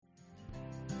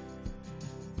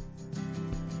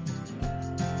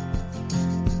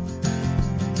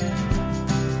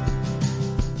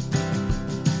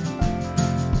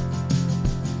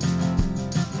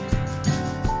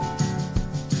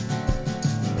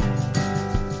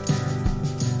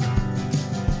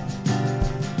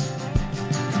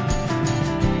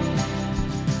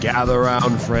Gather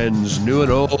round, friends, new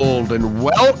and old, and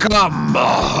welcome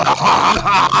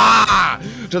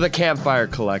to the Campfire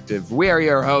Collective. We are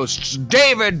your hosts,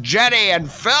 David, Jenny, and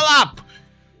Philip.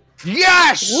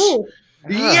 Yes! Ooh.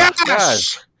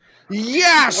 Yes!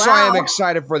 Yes! Wow. I am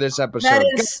excited for this episode.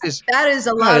 That is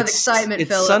a lot of excitement,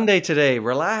 Philip. It's Sunday today.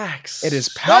 Relax. It is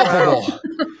palpable.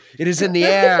 It is in the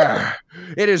air.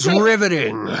 It is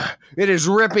riveting. It is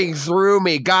ripping through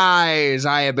me. Guys,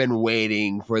 I have been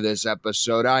waiting for this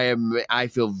episode. I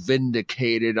feel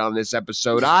vindicated on this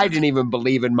episode. I didn't even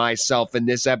believe in myself in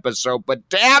this episode, but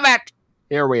damn it,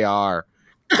 here we are.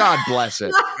 God bless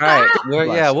it. All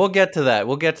right. We'll get to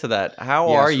that. How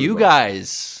are you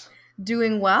guys?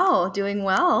 Doing well.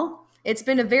 It's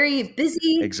been a very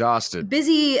busy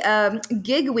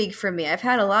gig week for me. I've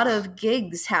had a lot of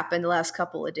gigs happen the last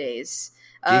couple of days.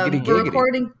 Giggity, we're giggity.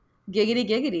 recording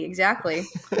giggity, exactly.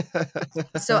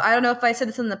 So I don't know if I said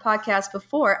this on the podcast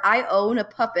before. I own a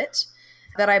puppet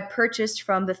that I purchased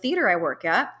from the theater I work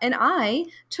at, and I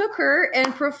took her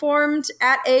and performed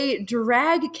at a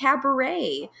drag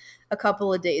cabaret a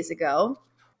couple of days ago.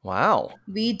 Wow.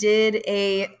 We did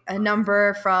a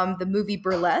number from the movie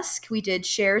Burlesque. We did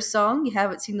Cher's song, You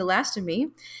Haven't Seen the Last of Me.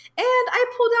 And I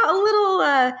pulled out a little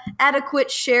adequate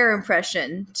Cher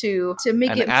impression to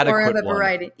make it more of a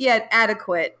variety. One. Yeah,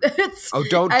 adequate.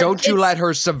 Don't you let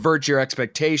her subvert your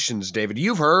expectations, David.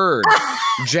 You've heard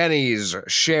Jenny's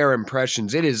Cher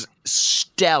impressions. It is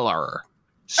stellar.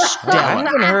 I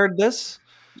haven't heard this.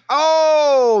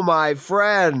 Oh, my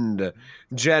friend.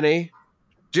 Jenny.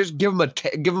 Just give him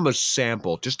a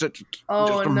sample, just a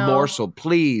morsel,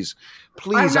 please.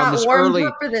 I'm not on this warmed early.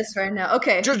 Up for this right now.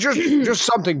 Okay, just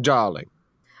something, darling.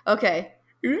 Okay.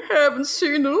 You haven't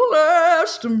seen the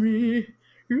last of me.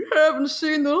 You haven't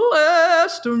seen the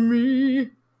last of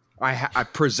me. I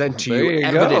present to you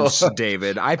evidence,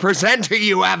 David. I present to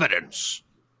you evidence.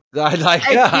 I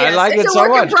like it so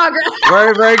much. Progress.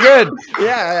 Very, very good.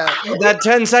 Yeah. That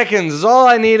 10 seconds is all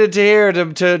I needed to hear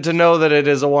to know that it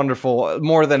is a wonderful,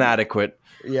 more than adequate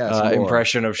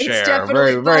impression of Cher.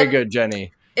 Very, very good,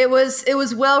 Jenny. It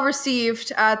was well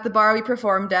received at the bar we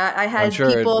performed at. I had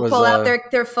people pull out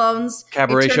their phones.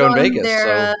 Cabaret show in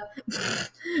Vegas.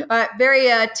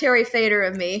 Very Terry Fader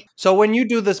of me. So when you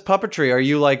do this puppetry, are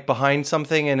you like behind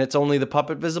something and it's only the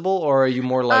puppet visible, or are you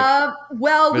more like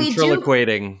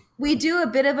ventriloquating? We do a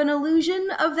bit of an illusion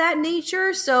of that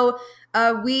nature. So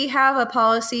we have a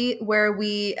policy where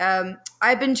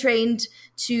I've been trained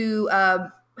to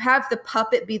have the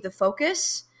puppet be the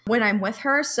focus when I'm with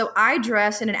her. So I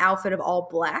dress in an outfit of all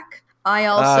black. I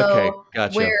also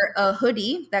wear a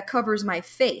hoodie that covers my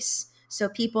face. So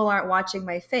people aren't watching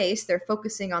my face. They're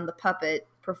focusing on the puppet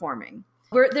performing.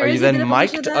 Are you then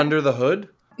mic'd under the hood?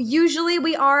 Usually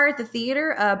we are at the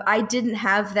theater. I didn't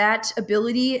have that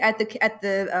ability at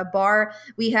the bar.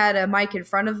 We had a mic in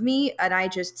front of me, and I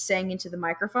just sang into the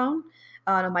microphone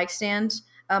on a mic stand.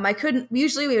 I couldn't.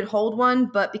 Usually we would hold one,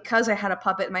 but because I had a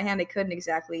puppet in my hand, I couldn't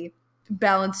exactly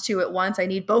balance two at once. I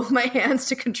need both my hands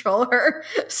to control her.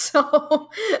 So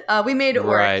we made it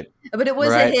work. Right. But it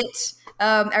was a hit.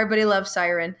 Everybody loves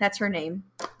Siren. That's her name.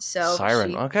 So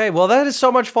Siren. Okay. Well, that is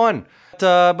so much fun.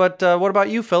 But what about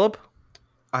you, Philip?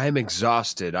 I am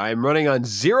exhausted. I am running on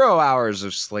 0 hours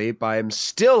of sleep. I am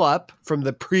still up from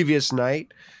the previous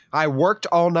night. I worked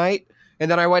all night, and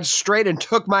then I went straight and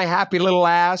took my happy little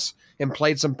ass and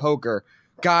played some poker.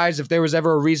 Guys, if there was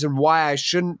ever a reason why I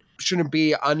shouldn't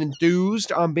be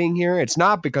unenthused on being here, it's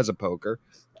not because of poker.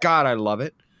 God, I love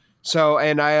it. So,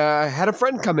 and I had a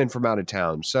friend come in from out of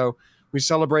town, so we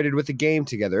celebrated with the game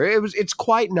together. It's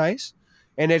quite nice,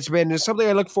 and it's something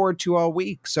I look forward to all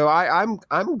week. So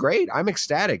I'm great. I'm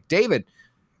ecstatic. David,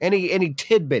 any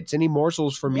tidbits, any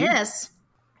morsels from you? Yes.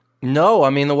 No, I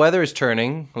mean the weather is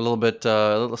turning a little bit,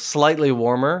 slightly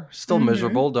warmer. Still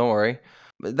miserable. Don't worry.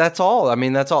 That's all. I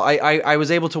mean, that's all. I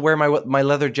was able to wear my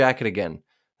leather jacket again.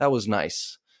 That was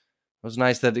nice. It was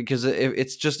nice that because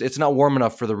it's not warm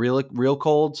enough for the real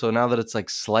cold. So now that it's like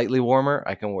slightly warmer,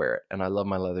 I can wear it, and I love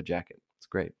my leather jacket. It's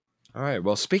great. All right.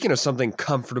 Well, speaking of something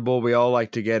comfortable, we all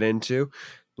like to get into.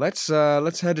 Let's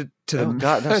head to the.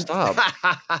 God, no, stop.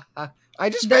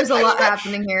 There's a lot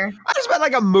happening here. I just meant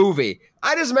like a movie.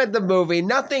 I just meant the movie.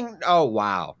 Nothing. Oh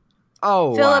wow.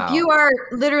 Oh, Philip, wow. You are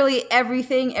literally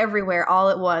everything, everywhere, all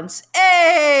at once.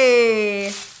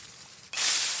 Hey!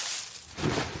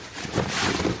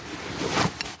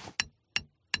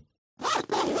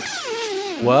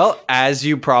 Well, as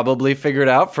you probably figured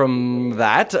out from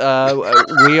that,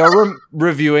 we are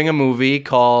reviewing a movie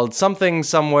called Something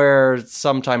Somewhere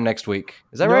Sometime Next Week.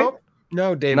 Is that right?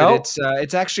 No, David, No?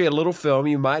 it's actually a little film.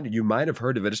 You might have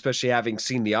heard of it, especially having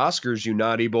seen the Oscars, you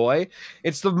naughty boy.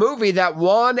 It's the movie that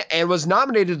won and was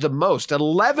nominated the most,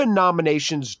 11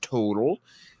 nominations total.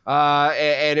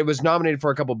 And it was nominated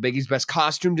for a couple biggies: Best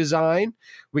Costume Design.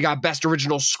 We got Best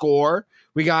Original Score.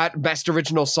 We got Best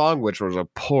Original Song, which was a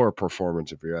poor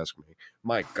performance, if you ask me.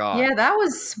 My God. Yeah, that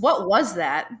was what was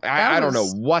that? I don't know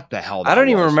what the hell that I don't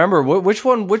even was. remember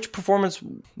which performance,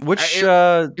 which. It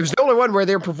was the only one where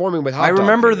they were performing with hot I dog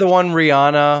remember fingers. the one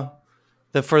Rihanna,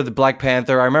 for the Black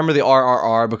Panther. I remember the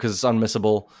RRR because it's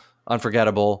unmissable,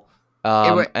 unforgettable. And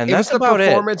It was that's the about it.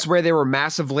 performance where they were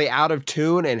massively out of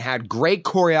tune and had great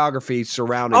choreography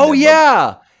surrounding Oh them.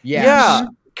 yeah, Yes.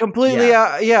 completely.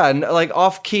 Yeah. And like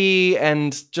off key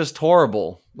and just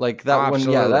horrible. Like that one.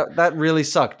 Yeah, Absolutely. that really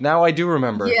sucked. Now I do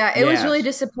remember. Yeah, it was really Yes.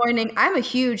 disappointing. I'm a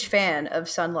huge fan of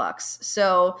Sunlux,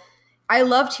 so I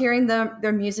loved hearing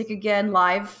their music again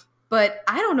live. But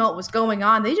I don't know what was going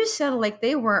on. They just sounded like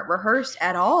they weren't rehearsed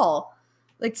at all.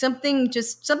 Like something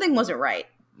wasn't right.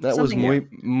 That was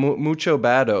mucho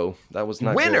bado. That was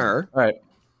not Winner. good. All right.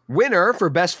 Winner for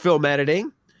Best Film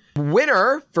Editing.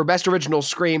 Winner for Best Original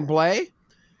Screenplay.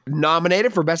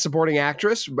 Nominated for Best Supporting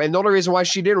Actress. And the only reason why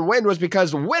she didn't win was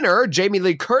because winner, Jamie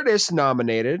Lee Curtis,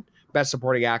 nominated Best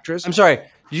Supporting Actress. I'm sorry.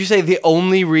 Did you say the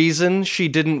only reason she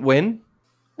didn't win?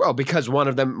 Well, because one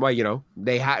of them,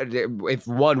 they had. If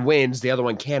one wins, the other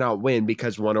one cannot win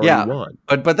because one already won.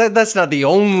 But that's not the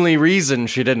only reason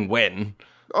she didn't win.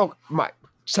 Oh, my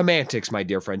semantics, my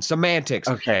dear friend, semantics.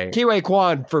 Okay. Kiwi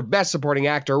Kwan for Best Supporting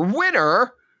Actor,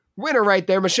 winner right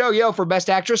there. Michelle Yeoh for Best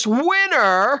Actress,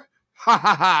 winner. Ha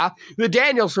ha ha. The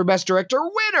Daniels for Best Director,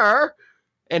 winner.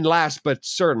 And last but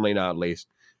certainly not least,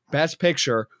 Best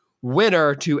Picture,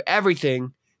 winner to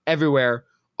Everything, Everywhere,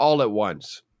 All at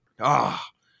Once. Ah.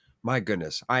 My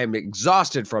goodness, I am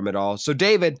exhausted from it all. So,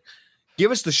 David,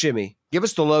 give us the shimmy. Give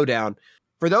us the lowdown.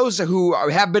 For those who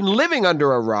have been living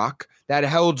under a rock that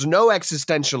holds no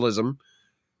existentialism,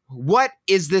 what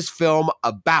is this film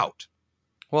about?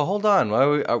 Well, hold on.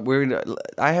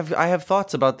 I have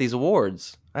thoughts about these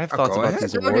awards. I have thoughts about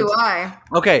these So awards. do I.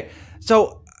 Okay,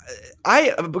 so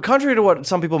contrary to what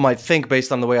some people might think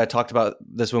based on the way I talked about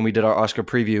this when we did our Oscar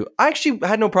preview, I actually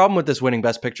had no problem with this winning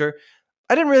Best Picture.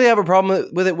 I didn't really have a problem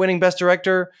with it winning Best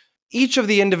Director. Each of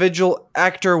the individual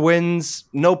actor wins,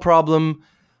 no problem.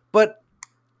 But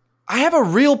I have a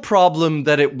real problem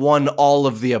that it won all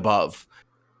of the above.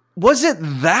 Was it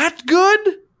that good?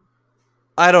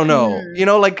 I don't know.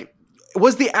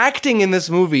 Was the acting in this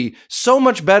movie so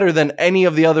much better than any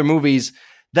of the other movies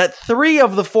that 3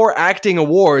 of the 4 acting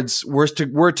awards were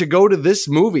to go to this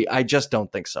movie? I just don't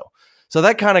think so. So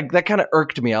that kind of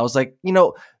irked me. I was like,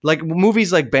 like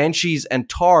movies like Banshees and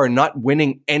Tar not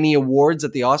winning any awards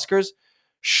at the Oscars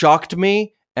shocked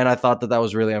me, and I thought that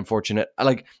was really unfortunate.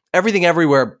 Like Everything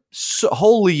Everywhere,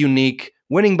 wholly unique,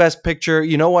 winning Best Picture.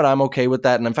 You know what? I'm okay with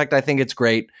that, and in fact, I think it's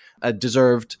great,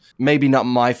 deserved. Maybe not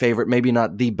my favorite, maybe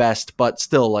not the best, but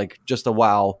still like just a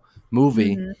wow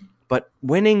movie. Mm-hmm. But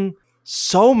winning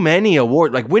so many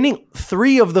awards, like winning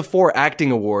 3 of the 4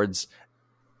 acting awards.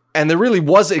 And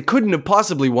it couldn't have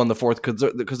possibly won the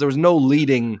 4th because there was no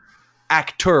leading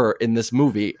actor in this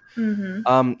movie.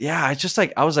 Mm-hmm. It's just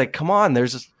like, I was like, come on,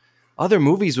 there's other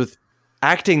movies with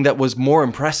acting that was more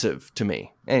impressive to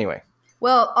me. Anyway.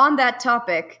 Well, on that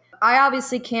topic, I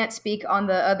obviously can't speak on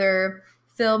the other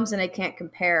films and I can't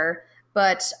compare,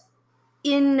 but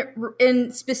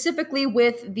in specifically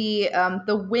with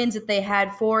the wins that they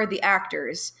had for the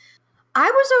actors, I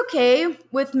was okay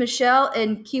with Michelle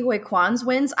and Ke Huy Quan's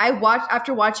wins.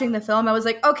 After watching the film, I was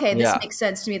like, okay, this makes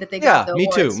sense to me that they got the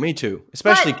awards. Me too.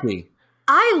 Especially Ke.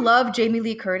 I love Jamie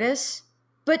Lee Curtis,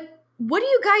 but what do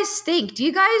you guys think?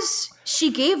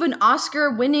 She gave an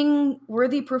Oscar-winning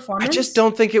worthy performance? I just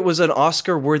don't think it was an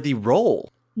Oscar-worthy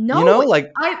role. No,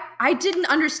 I didn't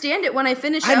understand it when I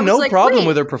finished. I had no problem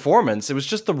with her performance. It was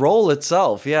just the role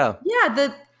itself, yeah.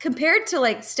 Yeah, compared to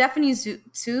like Stephanie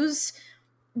Hsu's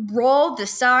role, the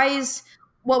size,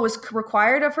 what was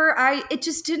required of her, it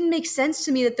just didn't make sense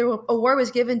to me that the award was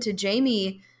given to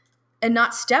Jamie and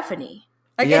not Stephanie.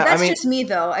 That's just me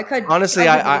though.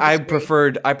 I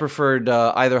preferred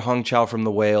either Hung Chow from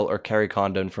The Whale or Carrie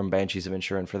Condon from Banshees of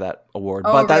Inisherin for that award.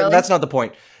 Oh, but really? That's not the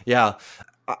point. Yeah.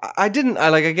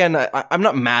 I'm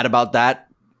not mad about that.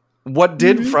 What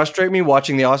did frustrate me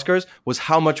watching the Oscars was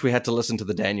how much we had to listen to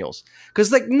the Daniels.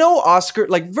 Because no Oscar,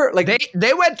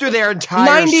 they went through their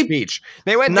entire speech.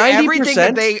 They went through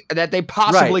everything that they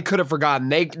possibly could have forgotten.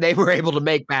 They were able to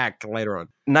make back later on.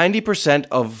 90%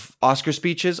 of Oscar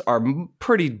speeches are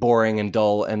pretty boring and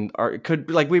dull, and we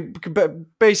could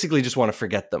basically just want to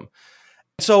forget them.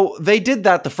 So they did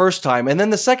that the first time, and then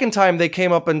the second time they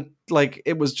came up and like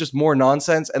it was just more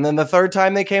nonsense. And then the third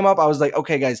time they came up, I was like,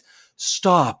 okay, guys,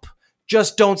 stop.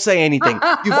 Just don't say anything.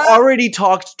 You've already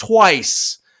talked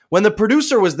twice. When the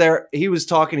producer was there, he was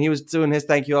talking, he was doing his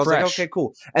thank you. I was like, okay,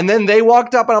 cool. And then they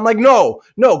walked up and I'm like, no,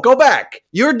 go back.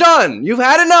 You're done. You've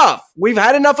had enough. We've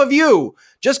had enough of you.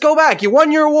 Just go back. You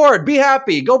won your award. Be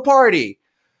happy. Go party.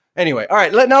 Anyway, all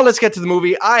right, now let's get to the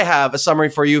movie. I have a summary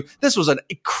for you. This was an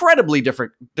incredibly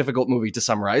difficult movie to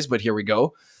summarize, but here we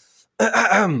go.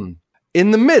 In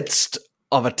the midst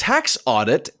of a tax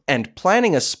audit and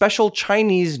planning a special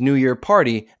Chinese New Year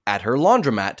party at her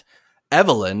laundromat,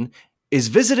 Evelyn is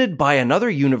visited by another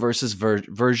universe's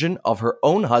version of her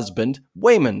own husband,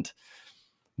 Waymond.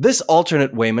 This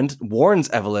alternate Waymond warns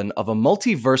Evelyn of a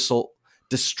multiversal,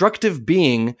 destructive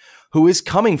being who is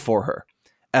coming for her.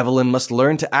 Evelyn must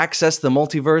learn to access the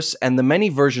multiverse and the many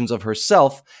versions of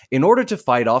herself in order to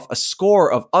fight off a score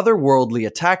of otherworldly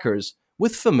attackers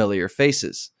with familiar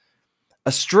faces.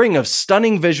 A string of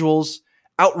stunning visuals,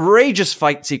 outrageous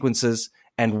fight sequences,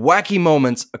 and wacky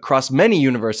moments across many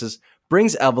universes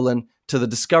brings Evelyn to the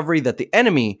discovery that the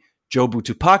enemy, Jobu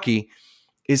Tupaki,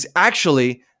 is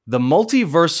actually the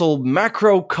multiversal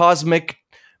macrocosmic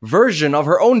version of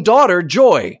her own daughter,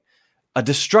 Joy. A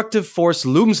destructive force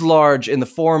looms large in the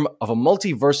form of a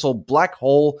multiversal black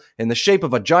hole in the shape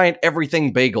of a giant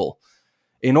everything bagel.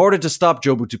 In order to stop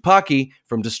Jobu Tupaki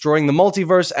from destroying the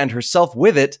multiverse and herself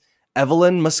with it,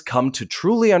 Evelyn must come to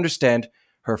truly understand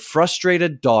her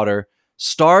frustrated daughter,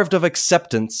 starved of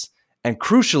acceptance, and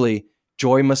crucially,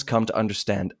 Joy must come to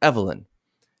understand Evelyn.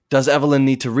 Does Evelyn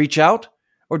need to reach out,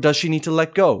 or does she need to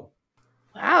let go?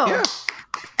 Wow. Yeah.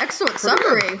 Excellent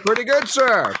summary. Pretty good,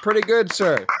 sir. Pretty good,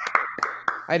 sir.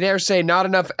 I dare say not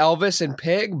enough Elvis and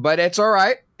Pig, but it's all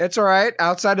right. It's all right.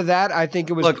 Outside of that, I think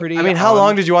it was pretty... I mean, how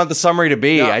long did you want the summary to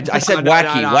be? I said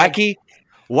wacky.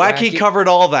 No. Wacky covered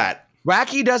all that.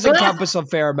 Wacky does encompass a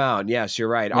fair amount. Yes, you're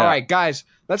right. All right, guys,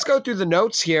 let's go through the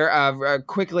notes here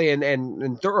quickly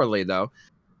and thoroughly, though.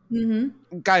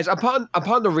 Mm-hmm. Guys, upon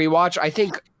the rewatch, I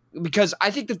think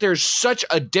that there's such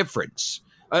a difference.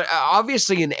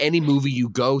 Obviously, in any movie you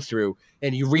go through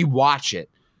and you rewatch it,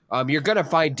 you're going to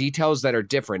find details that are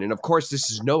different. And of course, this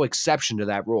is no exception to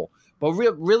that rule. But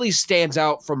really stands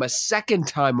out from a second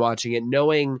time watching it,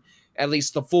 knowing at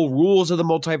least the full rules of the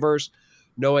multiverse,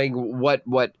 knowing what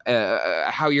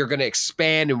how you're going to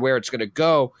expand and where it's going to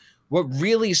go. What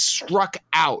really struck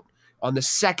out on the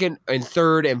second and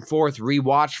third and fourth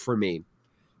rewatch for me,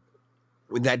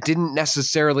 that didn't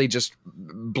necessarily just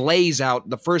blaze out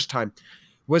the first time,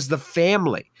 was the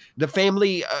family. The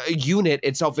family unit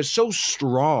itself is so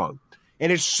strong,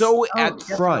 and it's so at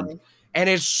front, and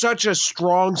it's such a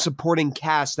strong supporting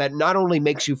cast that not only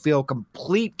makes you feel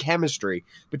complete chemistry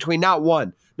between not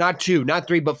one, not two, not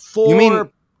three, but four. You mean,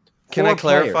 can I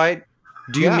clarify? Players.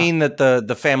 Do you mean that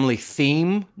the family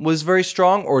theme was very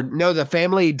strong, or no, the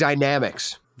family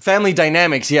dynamics? Family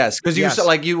dynamics, yes. Because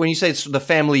when you say the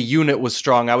family unit was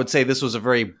strong, I would say this was a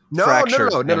very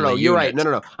fractured. No. You're right.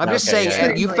 No. I'm just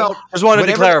saying you felt. Just wanted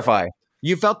to clarify.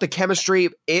 You felt the chemistry.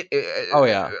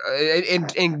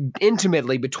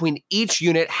 Intimately between each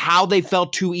unit, how they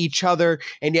felt to each other,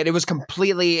 and yet it was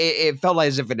completely. It felt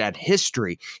as if it had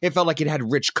history. It felt like it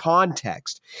had rich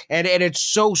context, and it's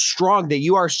so strong that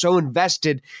you are so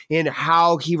invested in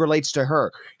how he relates to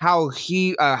her, how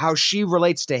she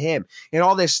relates to him, and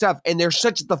all this stuff. And they're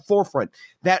such at the forefront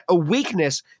that a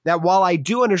weakness that, while I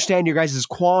do understand your guys'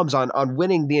 qualms on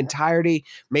winning the entirety,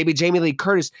 maybe Jamie Lee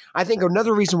Curtis, I think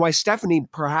another reason why Stephanie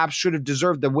perhaps should have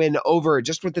deserved the win over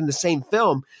just within the same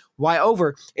film, why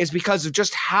over, is because of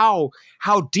just how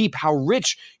deep, how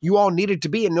rich you all needed to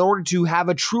be in order to have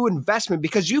a true investment,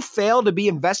 because you fail to be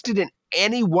invested in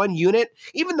any one unit,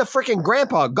 even the freaking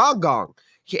grandpa, Gong Gong.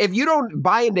 If you don't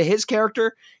buy into his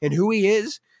character and who he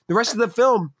is, the rest of the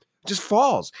film just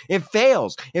falls. It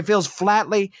fails. It fails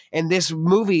flatly, and this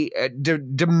movie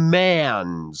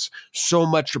demands so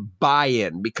much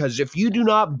buy-in, because if you do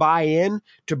not buy in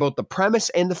to both the premise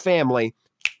and the family,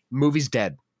 movie's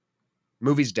dead.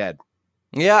 Movie's dead.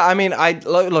 Yeah, I mean, I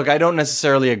don't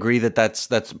necessarily agree that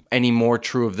that's any more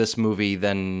true of this movie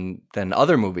than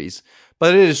other movies.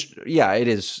 But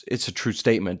it's a true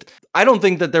statement. I don't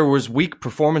think that there was weak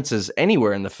performances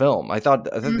anywhere in the film. I thought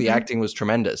the acting was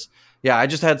tremendous. Yeah, I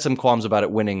just had some qualms about it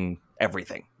winning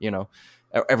everything,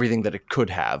 everything that it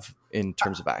could have in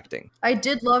terms of acting. I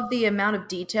did love the amount of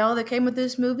detail that came with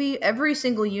this movie. Every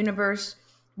single universe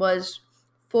was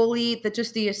fully,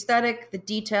 just the aesthetic, the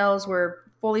details were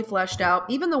fully fleshed out,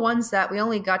 even the ones that we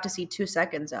only got to see 2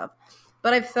 seconds of.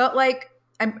 But I felt like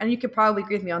and you could probably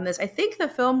agree with me on this. I think the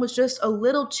film was just a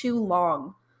little too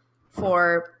long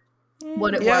for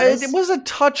what it Yeah, it was. was a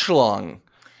touch long.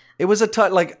 It was a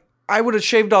touch, like, I would have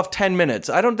shaved off 10 minutes.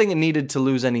 I don't think it needed to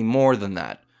lose any more than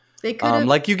that. They could have,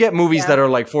 Like, you get movies that yeah. are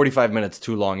like 45 minutes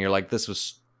too long. You're like, this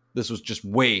was just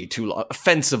way too long,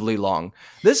 offensively long.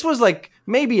 This was like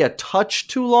maybe a touch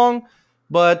too long,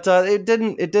 but it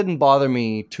didn't bother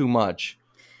me too much.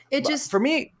 It But just, for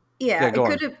me, yeah, yeah, go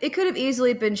on. it could have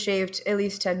easily been shaved at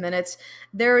least 10 minutes.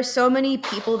 There are so many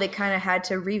people they kind of had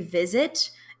to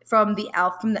revisit from the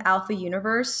Alpha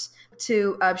universe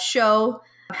to show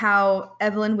how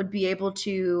Evelyn would be able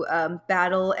to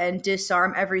battle and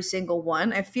disarm every single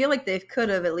one. I feel like they could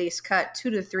have at least cut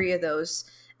 2 to 3 of those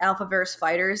Alphaverse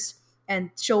fighters and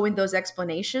showing those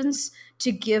explanations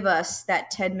to give us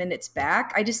that 10 minutes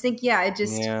back. I just think, yeah,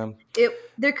 Yeah.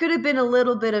 there could have been a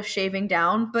little bit of shaving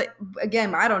down, but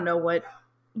again, I don't know what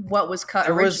was cut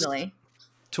There was originally.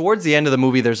 towards the end of the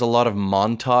movie, there's a lot of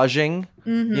montaging.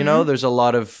 Mm-hmm. There's a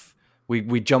lot of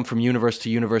we jump from universe to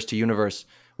universe to universe,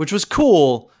 which was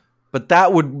cool, but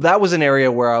that was an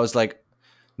area where I was like,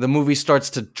 the movie starts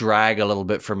to drag a little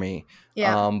bit for me.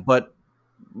 Yeah.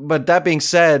 But that being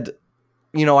said,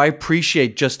 I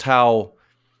appreciate just how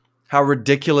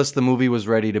ridiculous the movie was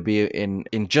ready to be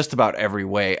in just about every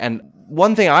way. And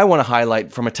one thing I want to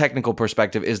highlight from a technical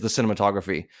perspective is the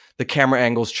cinematography, the camera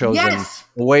angles chosen, Yes.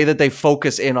 the way that they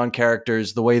focus in on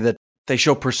characters, the way that they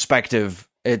show perspective.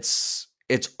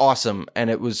 It's awesome, and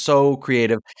it was so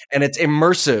creative, and it's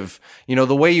immersive.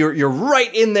 The way you're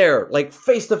right in there, like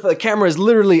face to face. The camera is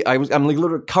literally, I'm like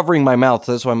literally covering my mouth.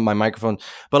 So that's why my microphone.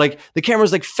 But like the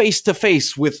camera's like face to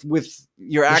face with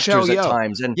your actors at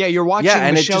times, and yeah, you're watching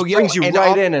and Michelle it just brings you and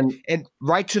right in, and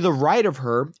right to the right of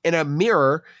her in a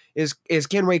mirror is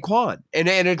Ken Wei Kwan, and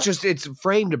it's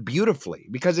framed beautifully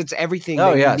because it's everything.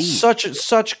 Oh that yeah, you need.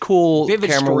 such cool Vivid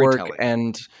camera work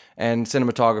storytelling. and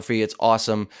cinematography. It's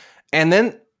awesome. And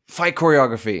then fight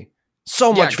choreography.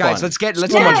 So much guys, fun. let's get So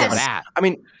into much that. I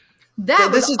mean,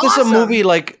 That this was is a awesome. movie,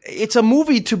 like, it's a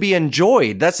movie to be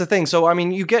enjoyed. That's the thing. So I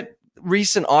mean, you get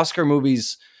recent Oscar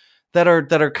movies that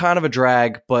are kind of a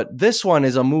drag, but this one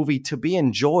is a movie to be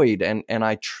enjoyed, and and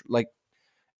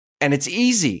it's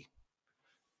easy.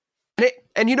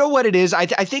 And you know what it is? I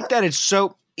think that it's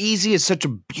so easy is such a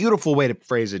beautiful way to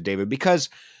phrase it, David, because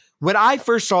when I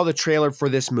first saw the trailer for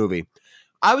this movie,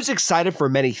 I was excited for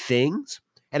many things,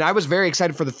 and I was very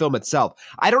excited for the film itself.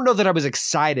 I don't know that I was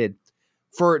excited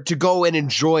to go and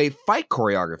enjoy fight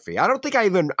choreography. I don't think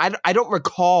I don't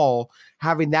recall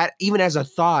having that even as a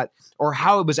thought or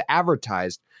how it was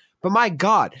advertised. But my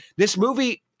God, this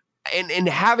movie and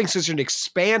having such an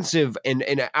expansive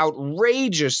and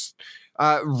outrageous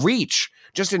reach,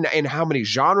 just in how many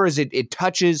genres it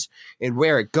touches and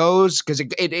where it goes, because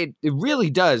it really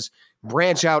does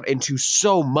branch out into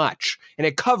so much, and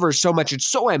it covers so much. It's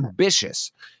so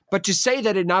ambitious. But to say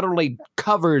that it not only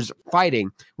covers fighting,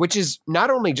 which is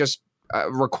not only just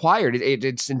required,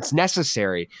 it's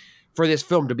necessary for this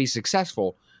film to be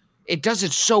successful, it does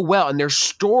it so well. And their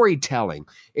storytelling,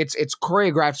 it's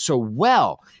choreographed so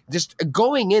well. Just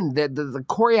going in, the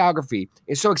choreography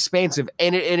is so expansive,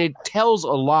 and it tells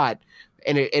a lot,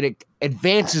 and it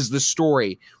advances the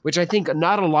story, which I think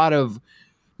not a lot of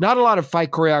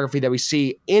fight choreography that we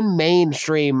see in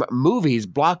mainstream movies,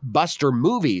 blockbuster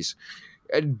movies,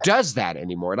 does that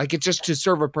anymore. Like, it's just to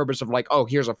serve a purpose of like, oh,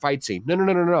 here's a fight scene.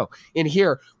 No. In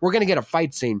here, we're going to get a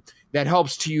fight scene that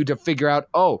helps you to figure out,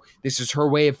 oh, this is her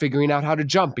way of figuring out how to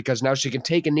jump because now she can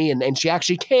take a knee and she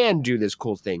actually can do this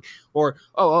cool thing. Or,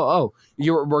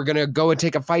 we're going to go and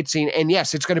take a fight scene, and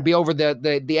yes, it's going to be over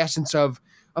the essence of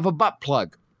a butt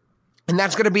plug. And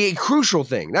that's going to be a crucial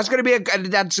thing. That's going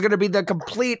to be the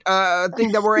complete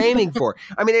thing that we're aiming for.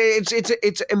 I mean,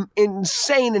 it's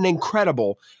insane and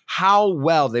incredible how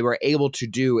well they were able to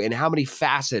do, and how many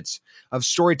facets of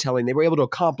storytelling they were able to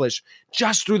accomplish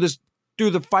just through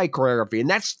the fight choreography. And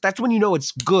that's when you know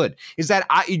it's good. Is that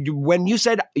when you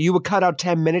said you would cut out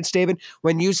 10 minutes, David,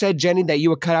 when you said, Jenny, that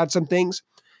you would cut out some things,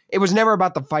 it was never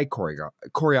about the fight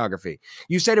choreography.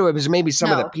 You said it was maybe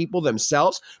some of the people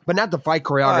themselves, but not the fight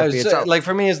choreography itself. Like,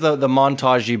 for me, is the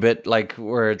montagey bit, like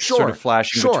where it's sort of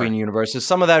flashing between universes.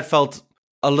 Some of that felt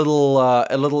a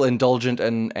little indulgent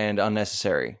and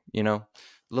unnecessary, a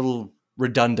little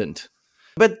redundant.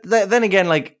 But then again,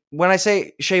 like, when I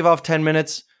say shave off 10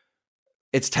 minutes,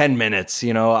 it's 10 minutes.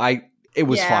 It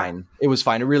was fine. It was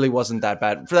fine. It really wasn't that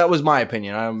bad. That was my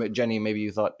opinion. Jenny, maybe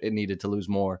you thought it needed to lose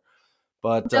more.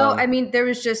 But no, I mean, there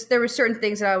were certain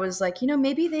things that I was like,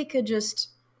 maybe they could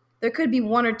there could be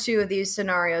one or two of these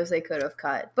scenarios they could have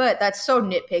cut, but that's so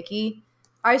nitpicky.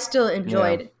 I still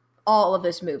enjoyed all of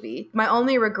this movie. My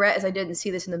only regret is I didn't see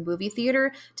this in the movie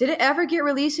theater. Did it ever get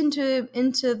released into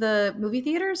the movie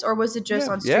theaters, or was it just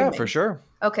on streaming? Yeah, for sure.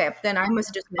 Okay, then I must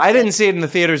have just missed I didn't it. see it in the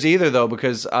theaters either, though,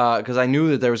 because I knew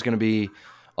that there was going to be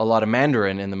a lot of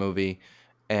Mandarin in the movie,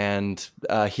 and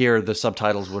here the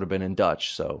subtitles would have been in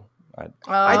Dutch. So I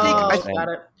got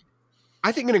it.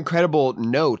 I think an incredible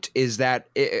note is that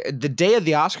the day of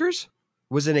the Oscars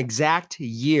was an exact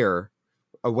year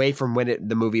away from when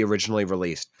the movie originally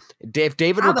released. If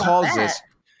David How about recalls that? this,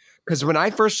 because when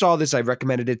I first saw this, I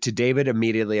recommended it to David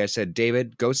immediately. I said,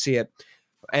 David, go see it.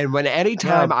 And when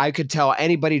anytime I could tell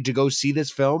anybody to go see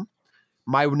this film,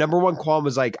 my number one qualm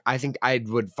was like, I think I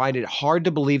would find it hard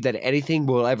to believe that anything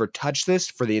will ever touch this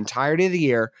for the entirety of the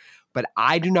year. But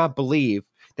I do not believe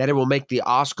that it will make the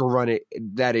Oscar run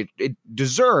that it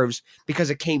deserves, because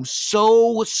it came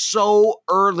so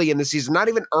early in the season. Not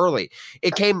even early.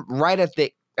 It came right at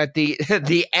the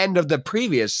the end of the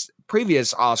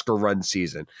previous Oscar run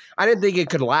season. I didn't think it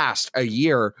could last a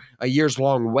year's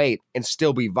long wait and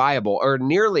still be viable or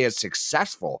nearly as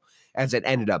successful as it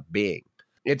ended up being.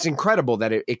 It's incredible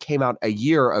that it came out a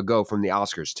year ago from the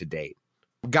Oscars to date.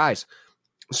 Guys,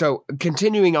 so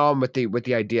continuing on with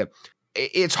the idea,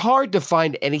 it's hard to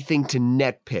find anything to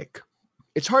nitpick.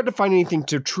 It's hard to find anything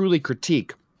to truly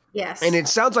critique. Yes. And it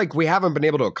sounds like we haven't been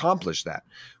able to accomplish that.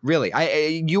 Really,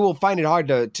 you will find it hard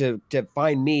to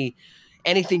find me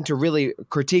anything to really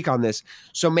critique on this.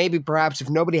 So maybe perhaps if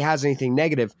nobody has anything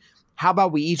negative, how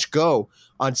about we each go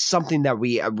on something that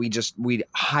we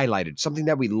highlighted, something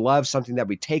that we love, something that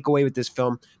we take away with this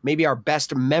film, maybe our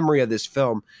best memory of this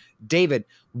film. David,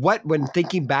 when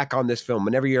thinking back on this film,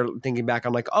 whenever you're thinking back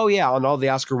on like, oh yeah, on all the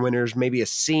Oscar winners, maybe a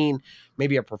scene,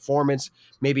 maybe a performance,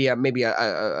 maybe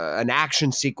an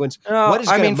action sequence. What is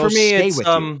going to most stay with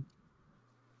you?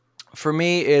 For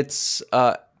me, it's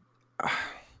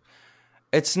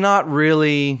not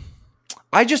really.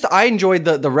 I enjoyed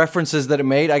the references that it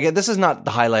made. This is not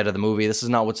the highlight of the movie. This is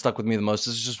not what stuck with me the most.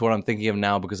 This is just what I'm thinking of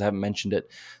now because I haven't mentioned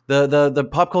it. The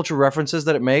pop culture references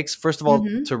that it makes. First of all,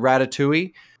 to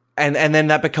Ratatouille, and then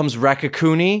that becomes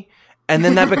Raccacoonie, and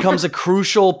then that becomes a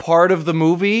crucial part of the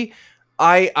movie.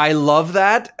 I love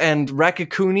that, and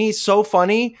Raccacoonie, so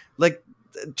funny. Like,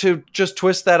 to just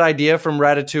twist that idea from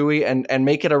Ratatouille and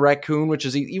make it a raccoon, which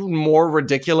is even more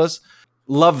ridiculous.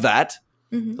 Love that.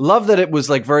 Mm-hmm. Love that it was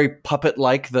like very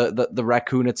puppet-like, the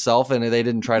raccoon itself, and they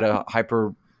didn't try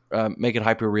to make it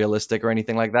hyper realistic or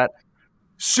anything like that.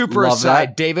 Super Love aside,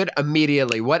 that. David,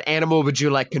 immediately, what animal would you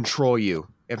let control you?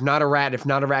 If not a rat, if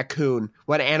not a raccoon,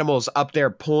 what animal's up there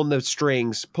pulling the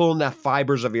strings, pulling the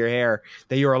fibers of your hair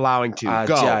that you're allowing to?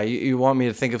 Go. Yeah, you want me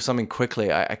to think of something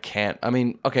quickly. I can't. I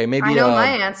mean, okay, maybe... I know my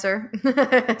answer.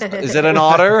 Is it an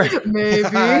otter? Maybe.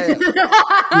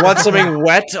 You want something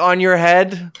wet on your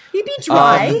head? He'd be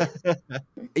dry.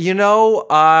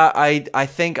 I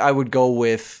think I would go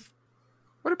with...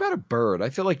 What about a bird? I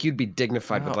feel like you'd be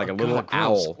dignified with like a little gross.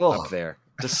 owl Ugh. up there.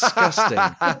 Disgusting.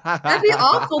 That'd be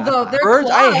awful, though. Their Birds,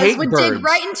 I claws hate would birds. dig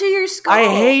right into your skull. I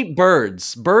hate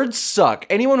birds. Birds suck.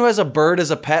 Anyone who has a bird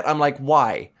as a pet, I'm like,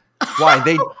 why?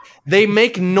 Why? They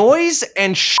make noise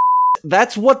and shit.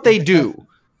 That's what they do.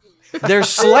 They're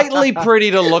slightly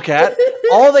pretty to look at.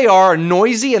 All they are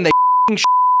noisy and they shit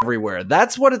everywhere.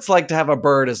 That's what it's like to have a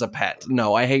bird as a pet.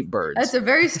 No, I hate birds. That's a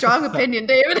very strong opinion,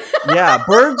 David. Yeah,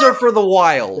 birds are for the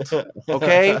wild.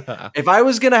 Okay? If I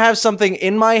was gonna have something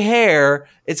in my hair,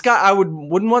 I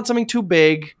wouldn't want something too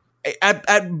big.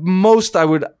 At most, I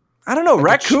don't know.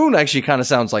 Raccoon actually kind of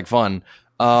sounds like fun.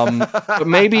 But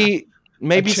maybe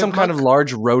some kind of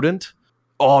large rodent.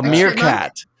 Oh, a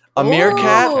meerkat. A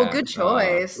meerkat? Oh, good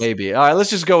choice. Maybe. All right, let's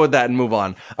just go with that and move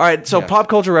on. All right, so pop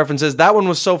culture references. That one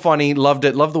was so funny. Loved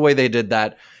it. Loved the way they did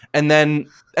that. And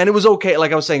it was okay.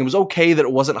 Like I was saying, it was okay that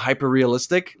it wasn't hyper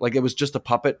realistic. Like it was just a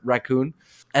puppet raccoon.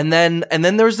 And then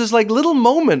there was this like little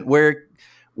moment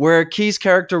where Key's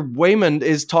character Waymond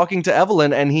is talking to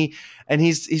Evelyn, and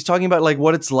he's talking about like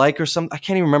what it's like or something. I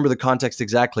can't even remember the context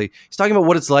exactly. He's talking about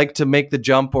what it's like to make the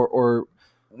jump or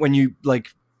when you like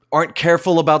aren't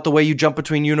careful about the way you jump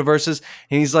between universes.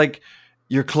 And he's like,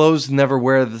 your clothes never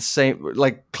wear the same,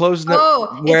 like clothes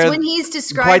never wear it's when he's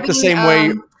describing quite the same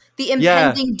way. The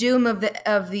impending doom of the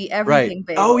everything right.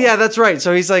 bagel. Oh yeah, that's right.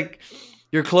 So he's like,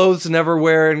 your clothes never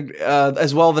wear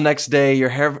as well the next day. Your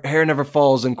hair never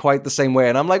falls in quite the same way.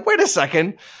 And I'm like, wait a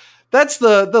second. That's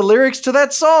the lyrics to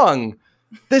that song.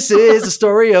 This is the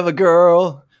story of a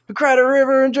girl who cried a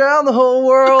river and drowned the whole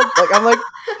world. Like I'm like,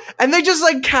 and they just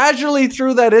like casually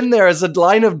threw that in there as a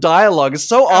line of dialogue. It's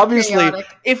so obviously, chaotic.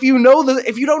 if you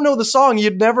don't know the song,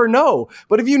 you'd never know.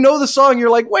 But if you know the song, you're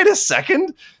like, wait a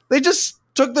second. They just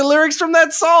took the lyrics from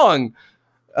that song.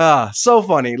 So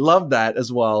funny. Love that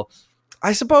as well.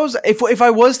 I suppose if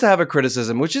I was to have a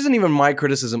criticism, which isn't even my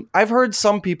criticism, I've heard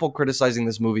some people criticizing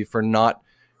this movie for not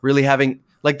really having,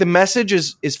 like, the message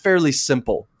is fairly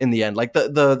simple in the end. Like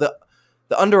the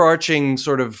underarching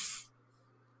sort of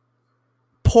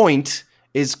point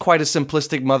is quite a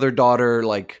simplistic mother-daughter,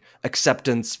 like,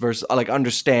 acceptance versus like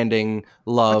understanding,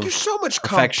 love, But there's so much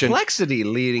affection. complexity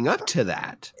leading up to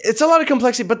that. It's a lot of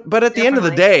complexity, but at the end of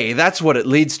the Definitely. day, that's what it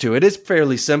leads to. It is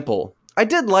fairly simple. I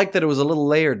did like that it was a little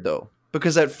layered, though,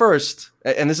 because at first,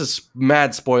 and this is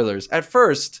mad spoilers, at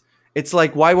first, it's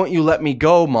like, why won't you let me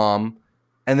go, Mom?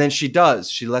 And then she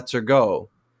does. She lets her go.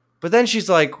 But then she's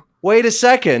like, wait a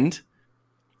second.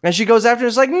 And she goes after her.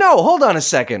 It's like, no, hold on a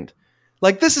second.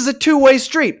 Like, this is a two-way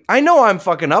street. I know I'm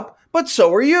fucking up, but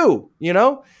so are you, you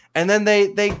know? And then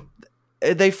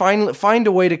they find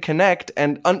a way to connect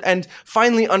and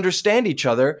finally understand each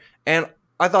other. And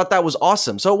I thought that was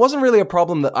awesome. So it wasn't really a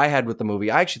problem that I had with the movie.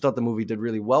 I actually thought the movie did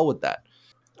really well with that.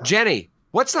 Jenny,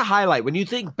 what's the highlight when you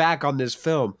think back on this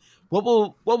film? What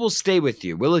will stay with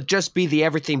you? Will it just be the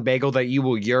everything bagel that you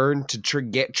will yearn to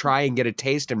try and get a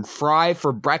taste and fry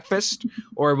for breakfast,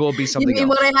 or will it be You something mean else?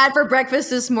 what I had for breakfast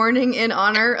this morning in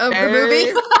honor of the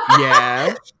movie?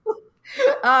 Yeah.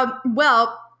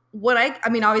 Well, I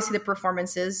mean, obviously the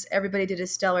performances, everybody did a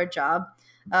stellar job.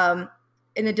 And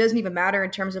it doesn't even matter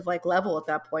in terms of like level at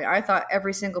that point. I thought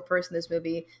every single person in this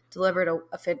movie delivered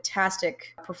a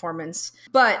fantastic performance.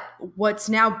 But what's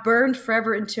now burned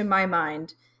forever into my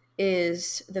mind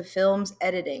is the film's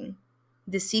editing.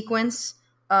 The sequence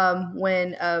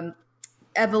when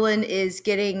Evelyn is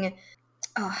getting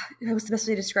that was the best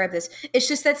way to describe this. It's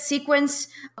just that sequence,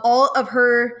 all of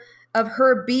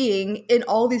her being in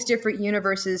all these different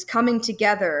universes coming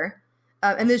together,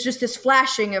 and there's just this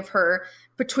flashing of her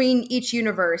between each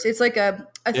universe. It's like a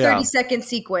 30-second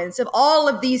sequence of all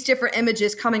of these different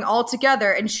images coming all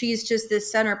together, and she's just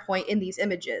this center point in these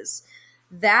images.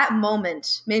 That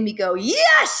moment made me go,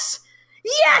 yes!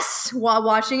 Yes! While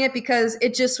watching it, because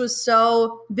it just was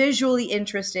so visually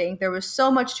interesting. There was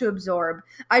so much to absorb.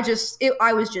 I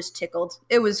was just tickled.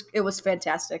 It was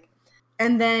fantastic.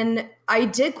 And then I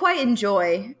did quite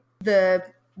enjoy the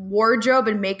wardrobe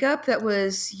and makeup that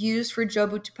was used for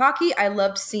Jobu Tupaki. I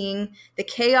loved seeing the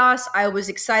chaos. I was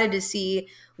excited to see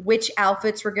which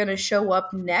outfits were going to show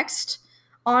up next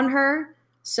on her.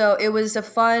 So it was a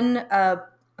fun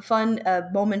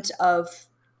moment of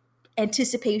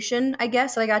anticipation, I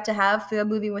guess, that I got to have for the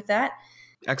movie with that.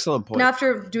 Excellent point. Now,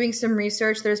 after doing some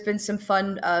research, there's been some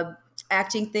fun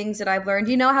acting things that I've learned.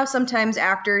 You know how sometimes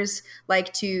actors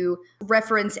like to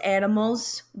reference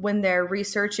animals when they're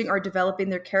researching or developing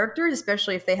their characters,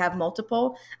 especially if they have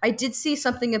multiple? I did see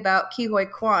something about Ki Hoi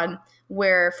Kwan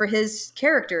where for his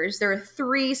characters, there are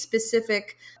 3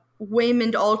 specific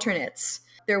Waymond alternates.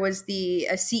 There was the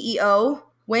CEO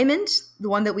Waymond, the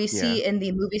one that we see in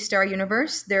the movie star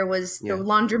universe. There was the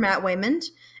laundromat Waymond,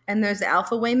 and there's the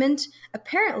Alpha Waymond.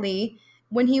 Apparently,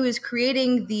 when he was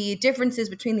creating the differences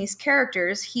between these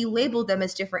characters, he labeled them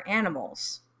as different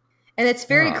animals. And it's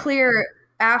very clear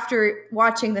after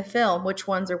watching the film which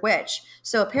ones are which.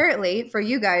 So apparently, for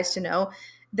you guys to know,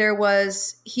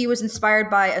 he was inspired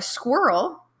by a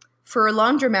squirrel for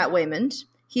Laundromat Waymond.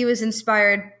 He was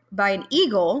inspired by an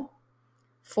eagle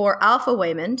for Alpha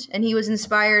Waymond, and he was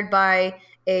inspired by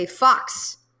a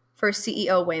fox for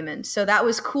CEO Waymond. So that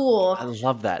was cool. I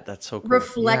love that. That's so cool.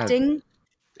 Reflecting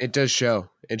It does show.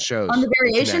 It shows. on the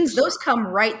variations. Connects. Those come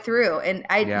right through, and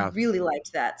I really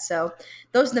liked that. So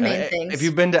those are the main things.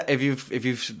 If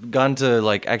you've gone to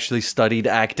like actually studied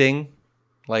acting,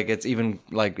 like it's even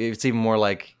more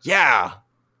like, yeah,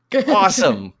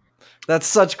 awesome. That's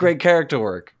such great character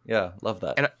work. Yeah, love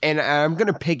that. And I'm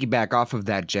going to piggyback off of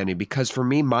that, Jenny, because for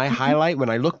me, my highlight, when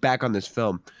I look back on this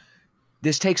film,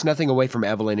 this takes nothing away from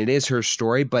Evelyn. It is her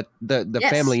story, but the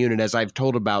family unit, as I've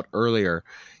told about earlier,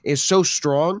 is so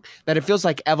strong that it feels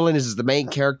like Evelyn is the main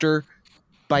character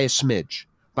by a smidge,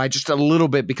 by just a little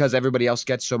bit, because everybody else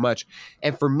gets so much.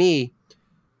 And for me,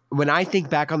 when I think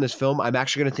back on this film, I'm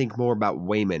actually going to think more about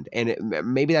Waymond, and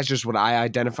maybe that's just what I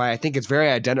identify. I think it's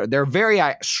they're very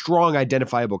strong,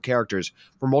 identifiable characters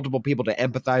for multiple people to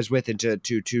empathize with and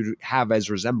to have as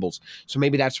resembles. So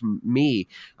maybe that's me.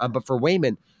 But for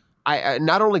Waymond, I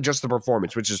not only just the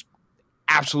performance, which is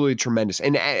absolutely tremendous,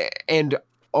 and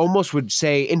almost would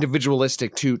say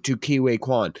individualistic to Ki Hoi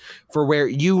Kwan, for where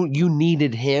you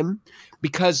needed him,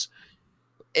 because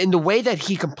in the way that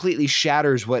he completely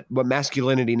shatters what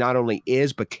masculinity not only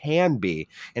is but can be,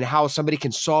 and how somebody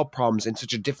can solve problems in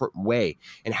such a different way,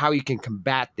 and how you can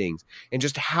combat things, and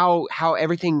just how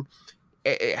everything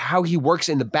how he works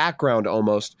in the background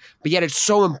almost, but yet it's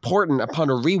so important upon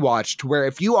a rewatch to where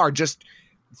if you are just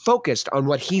focused on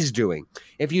what he's doing,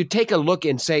 if you take a look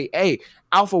and say, hey,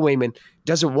 Alpha Wayman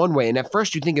does it one way, and at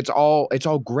first you think it's all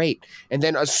great, and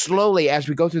then slowly as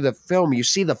we go through the film you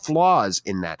see the flaws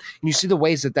in that, and you see the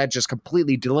ways that just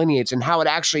completely delineates and how it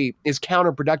actually is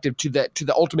counterproductive to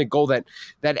the ultimate goal that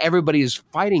everybody is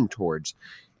fighting towards.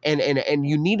 And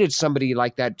you needed somebody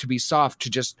like that to be soft,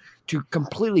 to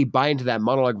completely buy into that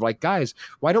monologue of like, guys,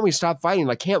 why don't we stop fighting?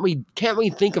 Like, can't we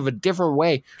think of a different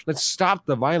way? Let's stop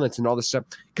the violence and all this stuff.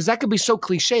 Because that could be so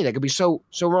cliche, that could be so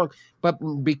wrong. But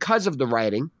because of the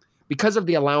writing, because of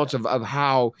the allowance of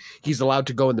how he's allowed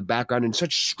to go in the background and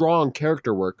such strong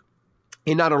character work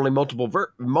in not only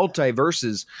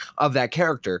multiverses of that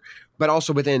character, but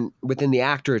also within the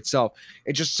actor itself,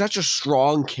 it's just such a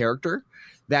strong character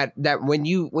that when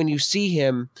you see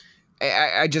him,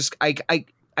 I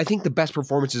think the best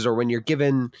performances are when you're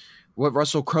given what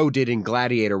Russell Crowe did in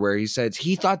Gladiator, where he says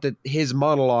he thought that his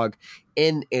monologue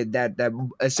in that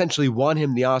essentially won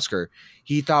him the Oscar,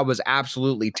 he thought was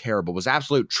absolutely terrible, was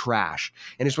absolute trash.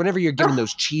 And it's whenever you're given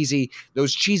those cheesy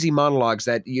monologues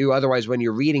that you otherwise, when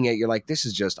you're reading it, you're like, this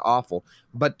is just awful.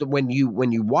 But when you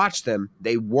watch them,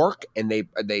 they work and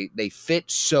they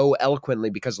fit so eloquently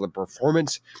because of the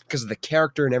performance, because of the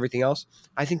character and everything else.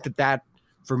 I think that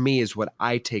for me is what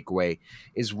I take away,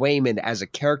 is Wayman as a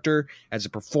character, as a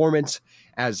performance,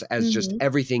 as just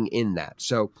everything in that.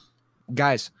 So,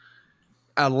 guys,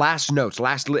 last notes,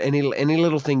 any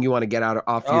little thing you want to get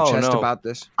off your chest about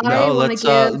this? No, let's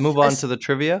move on to the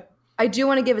trivia. I do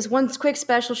want to give us one quick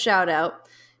special shout out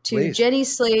to Please. Jenny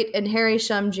Slate and Harry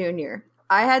Shum Jr.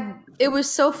 It was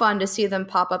so fun to see them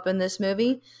pop up in this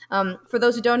movie. For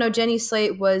those who don't know, Jenny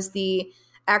Slate was the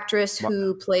actress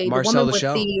who played Marcel the woman the with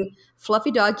Shell. the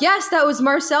fluffy dog. Yes, that was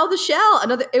Marcel the Shell.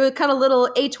 It was kind of little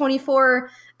A24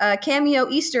 cameo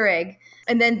Easter egg.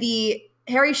 And then the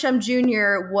Harry Shum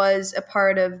Jr. was a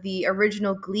part of the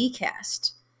original Glee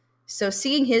cast. So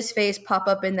seeing his face pop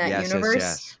up in that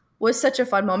universe was such a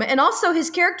fun moment. And also his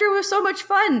character was so much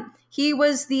fun. He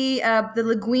was the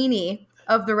Linguini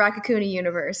of the Rakakuni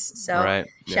universe. So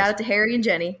shout out to Harry and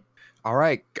Jenny. All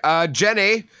right.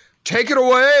 Jenny, take it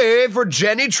away for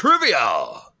Jenny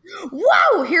Trivia.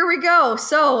 Whoa, here we go.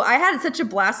 So I had such a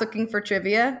blast looking for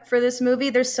trivia for this movie.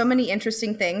 There's so many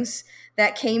interesting things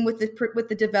that came with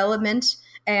the development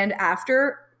and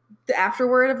the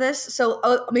afterword of this. So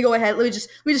let me go ahead. Let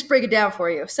me just break it down for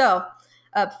you. So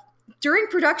during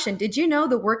production, did you know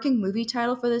the working movie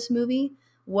title for this movie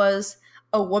was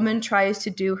A Woman Tries to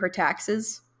Do Her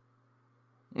Taxes?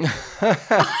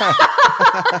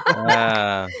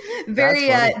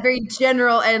 Very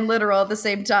general and literal at the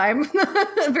same time.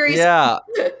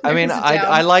 I mean,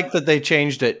 I like that they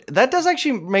changed it. That does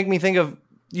actually make me think of,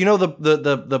 you know,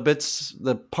 the bits,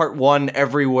 the part 1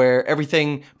 everywhere,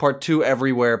 everything, part 2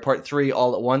 everywhere, part 3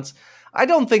 all at once. I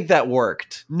don't think that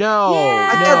worked.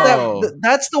 No,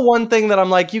 that's the one thing that I'm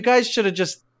like, you guys should have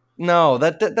just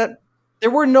that there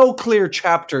were no clear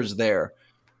chapters there.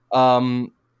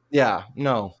 Yeah,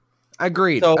 no.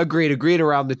 Agreed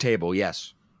around the table,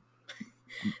 yes.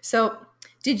 So,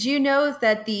 did you know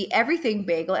that the Everything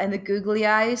Bagel and the Googly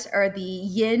Eyes are the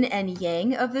yin and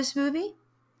yang of this movie?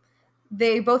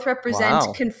 They both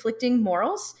represent conflicting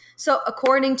morals. So,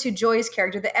 according to Joy's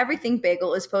character, the Everything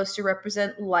Bagel is supposed to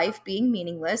represent life being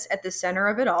meaningless at the center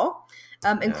of it all,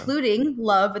 including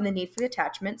love and the need for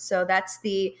attachment. So that's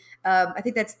the,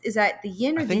 is that the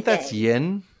yin or the yang? I think that's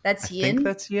yin. That's yin? I think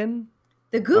that's yin.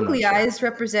 The Googly Eyes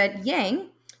represent yang.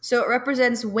 So it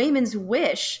represents Wayman's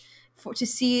wish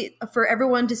for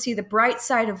everyone to see the bright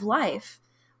side of life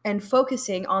and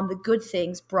focusing on the good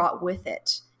things brought with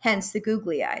it. Hence the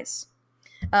Googly Eyes.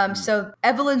 So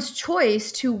Evelyn's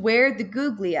choice to wear the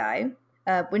googly eye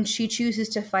when she chooses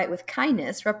to fight with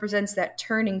kindness represents that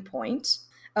turning point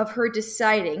of her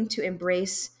deciding to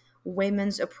embrace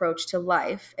Wayman's approach to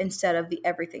life instead of the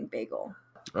Everything Bagel.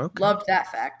 Okay. Loved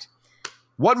that fact.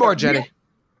 One more, Jenny. Yeah.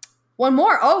 One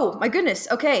more. Oh, my goodness.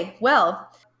 Okay, well,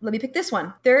 let me pick this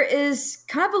one. There is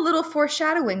kind of a little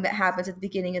foreshadowing that happens at the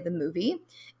beginning of the movie,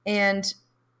 and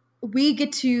we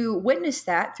get to witness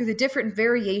that through the different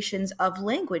variations of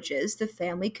languages the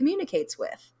family communicates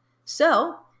with.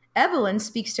 So, Evelyn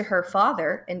speaks to her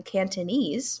father in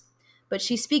Cantonese, but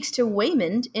she speaks to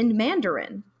Wayman in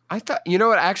Mandarin. I thought, you know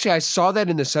what? Actually, I saw that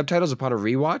in the subtitles upon a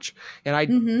rewatch, and I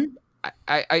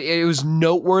it was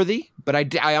noteworthy, but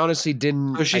I honestly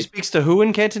didn't. So she speaks to who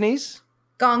in Cantonese?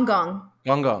 Gong Gong.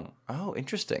 Gong Gong. Oh,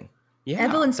 interesting. Yeah,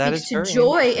 Evelyn speaks to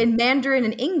Joy in Mandarin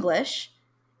and English,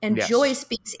 and Joy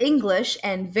speaks English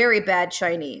and very bad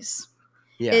Chinese.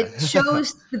 Yeah. It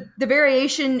shows the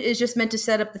variation is just meant to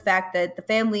set up the fact that the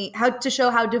family, how to show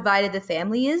how divided the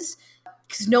family is,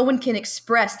 because no one can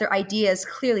express their ideas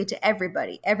clearly to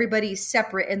everybody. Everybody is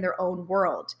separate in their own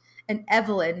world. And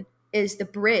Evelyn is the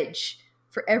bridge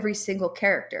for every single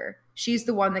character. She's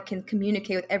the one that can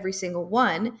communicate with every single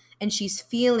one, and she's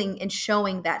feeling and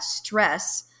showing that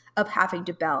stress of having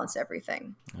to balance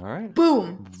everything. All right.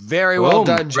 Boom. Very well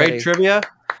done, Jenny. Great trivia.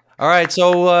 All right,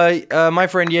 so my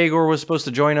friend Yegor was supposed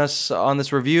to join us on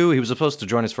this review. He was supposed to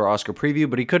join us for Oscar preview,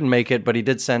 but he couldn't make it. But he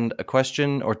did send a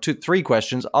question or three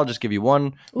questions. I'll just give you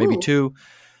one, maybe two.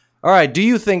 All right, do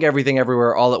you think Everything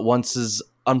Everywhere All at Once's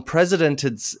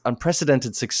unprecedented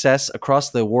success across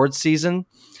the awards season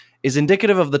is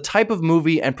indicative of the type of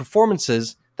movie and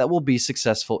performances that will be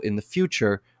successful in the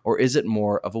future, or is it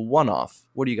more of a one-off?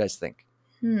 What do you guys think?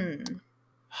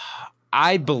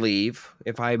 I believe,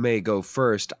 if I may go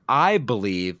first, I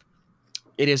believe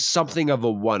it is something of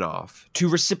a one-off. To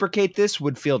reciprocate this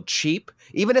would feel cheap.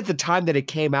 Even at the time that it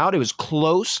came out, it was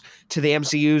close to the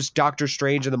MCU's Doctor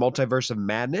Strange and the Multiverse of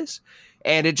Madness,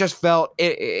 and it just felt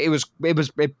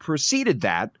it preceded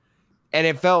that, and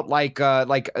it felt like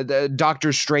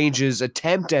Doctor Strange's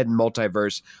attempt at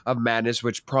Multiverse of Madness,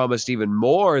 which promised even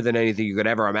more than anything you could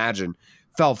ever imagine,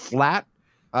 fell flat.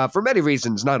 For many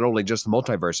reasons, not only just the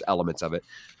multiverse elements of it.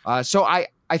 So I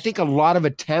think a lot of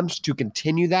attempts to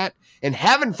continue that, and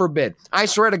heaven forbid, I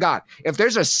swear to God, if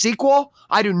there's a sequel,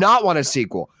 I do not want a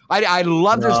sequel. I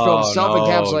love this film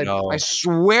self-encapsulated. No. I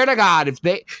swear to God,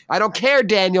 I don't care,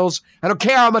 Daniels. I don't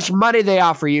care how much money they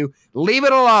offer you. Leave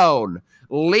it alone.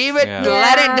 Leave it. Yeah.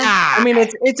 Let it die. I mean,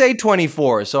 it's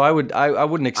A24, so I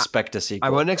wouldn't expect a sequel. I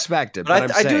wouldn't expect it.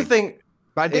 But I do think.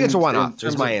 But I think it's a one-off,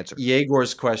 is my answer.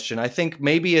 Yegor's question. I think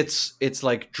maybe it's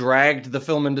like dragged the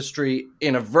film industry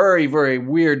in a very, very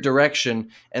weird direction.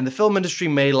 And the film industry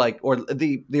may or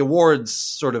the awards,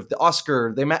 sort of the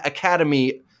Oscar, the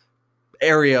Academy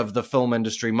area of the film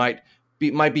industry might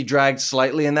be dragged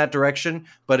slightly in that direction,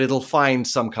 but it'll find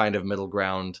some kind of middle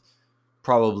ground,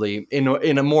 probably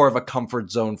in a more of a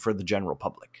comfort zone for the general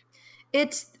public.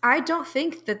 I don't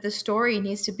think that the story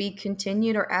needs to be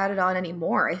continued or added on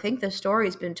anymore. I think the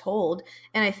story's been told,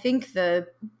 and I think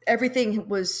everything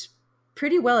was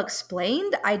pretty well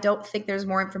explained. I don't think there's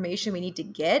more information we need to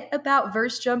get about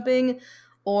verse jumping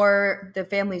or the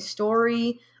family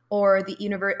story or the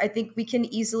universe. I think we can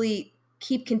easily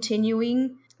keep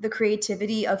continuing the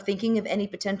creativity of thinking of any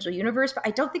potential universe, but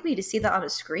I don't think we need to see that on a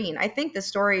screen. I think the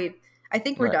story... I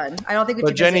think we're done. I don't think we.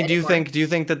 But Jenny, do you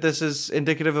think that this is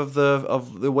indicative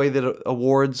of the way that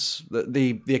awards,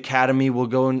 the Academy will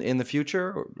go in the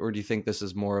future, or do you think this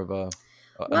is more of an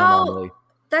anomaly?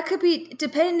 That could be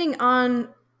depending on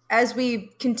as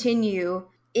we continue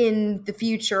in the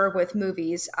future with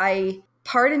movies.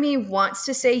 Part of me wants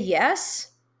to say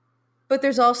yes, but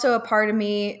there's also a part of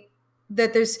me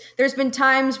that there's been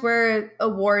times where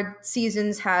award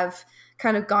seasons have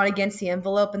kind of gone against the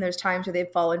envelope, and there's times where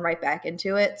they've fallen right back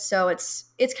into it. So it's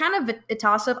kind of a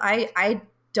toss-up. I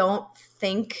don't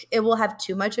think it will have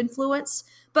too much influence,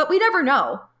 but we never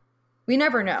know.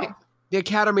 The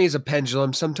Academy is a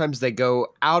pendulum. Sometimes they go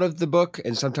out of the book,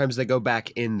 and sometimes they go back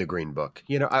in the Green Book.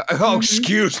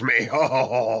 Excuse me.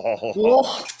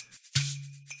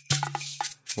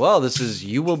 Well, this is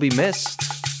You Will Be Missed.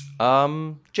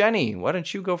 Jenny, why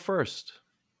don't you go first?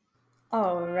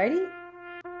 Alrighty.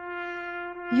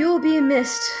 You will be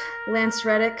missed, Lance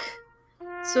Reddick.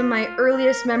 Some of my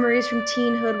earliest memories from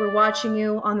teenhood were watching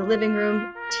you on the living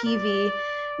room TV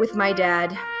with my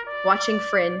dad, watching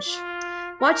Fringe.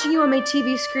 Watching you on my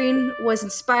TV screen was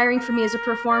inspiring for me as a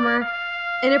performer,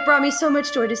 and it brought me so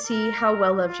much joy to see how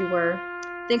well loved you were.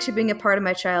 Thanks for being a part of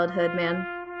my childhood, man.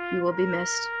 You will be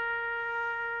missed.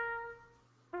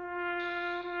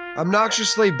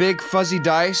 Obnoxiously big fuzzy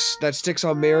dice that sticks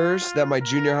on mirrors that my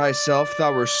junior high self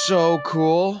thought were so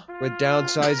cool with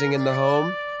downsizing in the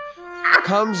home.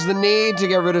 Comes the need to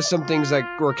get rid of some things that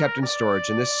were kept in storage,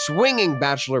 and this swinging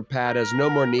bachelor pad has no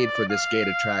more need for this gate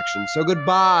attraction. So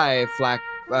goodbye,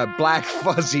 black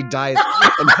fuzzy dice,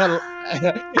 and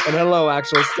hello,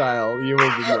 Axel Style. You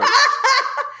will be missed.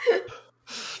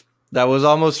 That was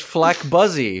almost Flack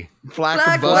Buzzy.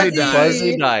 Flack Buzzy dice.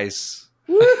 Buzzy dice.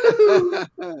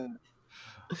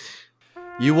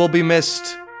 You will be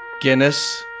missed,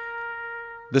 Guinness.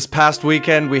 This past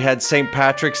weekend, we had St.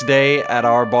 Patrick's Day at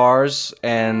our bars,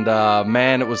 and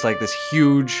man, it was like this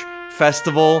huge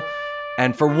festival.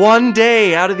 And for one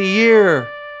day out of the year,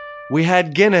 we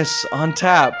had Guinness on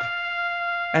tap,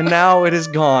 and now it is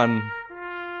gone.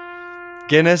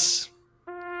 Guinness,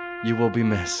 you will be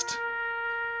missed.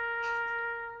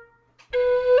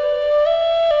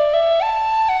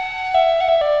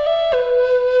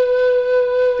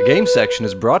 The game section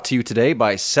is brought to you today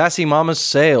by Sassy Mama's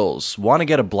Sales. Want to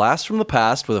get a blast from the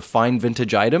past with a fine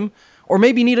vintage item? Or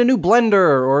maybe need a new blender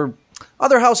or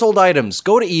other household items?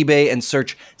 Go to eBay and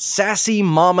search Sassy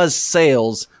Mama's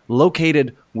Sales,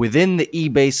 located within the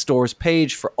eBay stores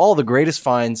page for all the greatest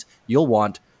finds you'll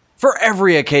want for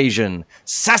every occasion.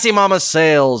 Sassy Mama's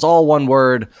Sales, all one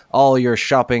word, all your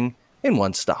shopping in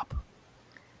one stop.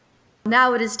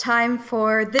 Now it is time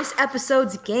for this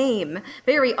episode's game.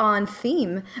 Very on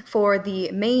theme for the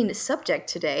main subject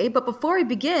today. But before we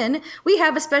begin, we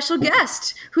have a special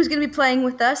guest who's going to be playing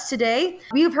with us today.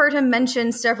 We've heard him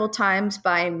mentioned several times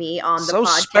by me on the podcast.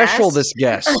 So special, this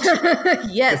guest.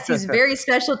 Yes, he's very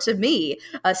special to me,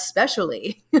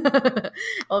 especially.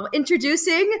 Well,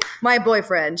 introducing my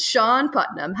boyfriend, Sean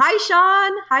Putnam. Hi,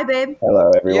 Sean. Hi, babe. Hello,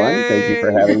 everyone. Yay. Thank you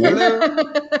for having me.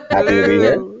 Happy to be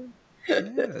here.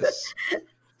 Yes.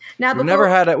 Now, We've never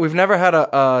had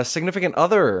a significant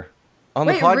other on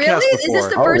the podcast really? before. Is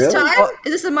this the Oh, first really? time?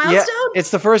 Is this a milestone? Yeah,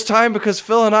 it's the first time because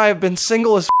Phil and I have been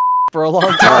single as for a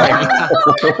long time.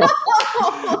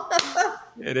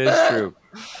 It is true.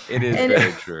 It is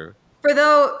very true.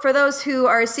 For those who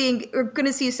are going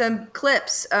to see some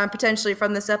clips potentially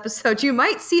from this episode, you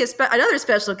might see another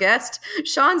special guest,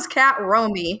 Sean's cat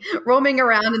Romy, roaming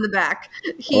around in the back.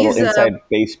 He's inside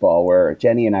baseball, where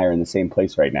Jenny and I are in the same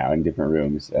place right now in different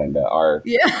rooms, and our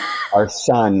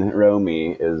son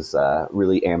Romy is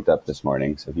really amped up this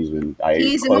morning. So he's in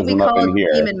what we call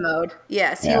demon mode.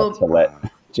 Yes, he will to let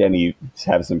Jenny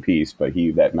have some peace, but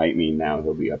that might mean now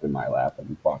he'll be up in my lap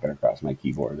and walking across my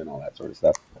keyboard and all that sort of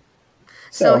stuff.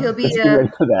 So he'll be ready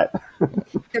for that.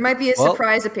 There might be a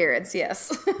surprise appearance.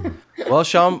 Yes. Well,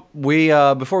 Sean, we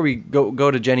before we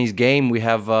go to Jenny's game, we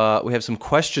have some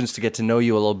questions to get to know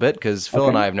you a little bit because Phil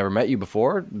and I have never met you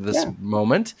before this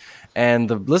moment, and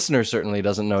the listener certainly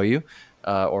doesn't know you,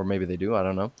 or maybe they do. I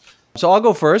don't know. So I'll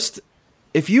go first.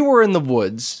 If you were in the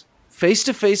woods, face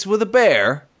to face with a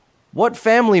bear, what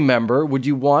family member would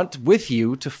you want with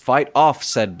you to fight off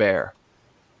said bear?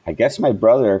 I guess my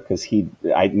brother, because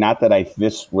not that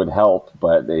this would help,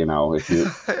 but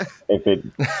you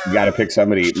got to pick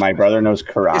somebody. My brother knows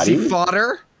karate. Is he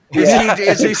fodder? Yeah.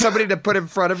 Is he somebody to put in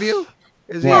front of you?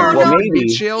 Is he maybe.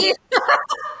 shield?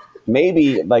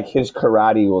 Maybe like his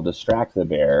karate will distract the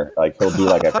bear. Like he'll do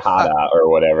like a kata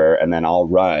or whatever, and then I'll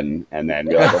run and then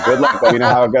be like, well, good luck, let me know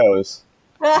how it goes.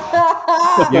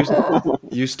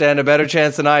 You stand a better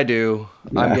chance than I do.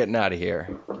 Yeah. I'm getting out of here.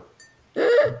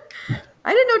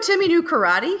 I didn't know Timmy knew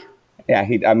karate. Yeah,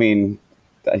 he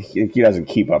doesn't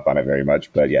keep up on it very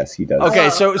much, but yes, he does. Okay,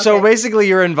 so basically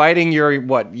you're inviting your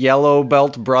yellow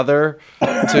belt brother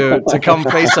to come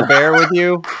face a bear with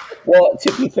you? Well,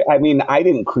 to be fair, I mean, I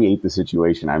didn't create the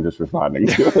situation. I'm just responding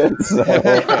to it. So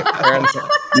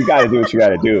you got to do what you got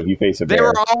to do if you face a bear. They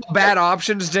were all bad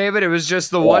options, David. It was just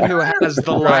the one who has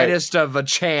the lightest of a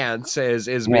chance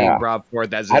is being brought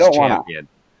forth as his champion.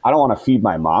 I don't want to feed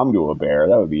my mom to a bear.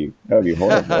 That would be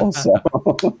horrible. So.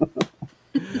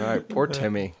 All right, poor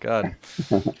Timmy. God.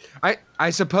 I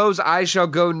suppose I shall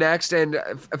go next, and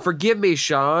forgive me,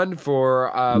 Sean,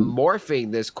 for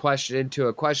morphing this question into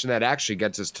a question that actually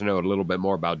gets us to know a little bit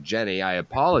more about Jenny. I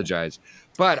apologize,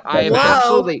 but I am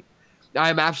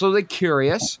absolutely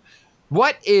curious.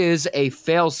 What is a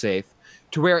failsafe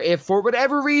to where if for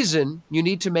whatever reason you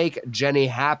need to make Jenny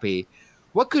happy,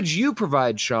 what could you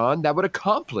provide, Sean, that would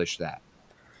accomplish that?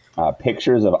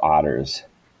 Pictures of otters.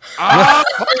 Oh,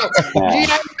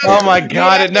 yes. Oh my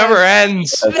God! It never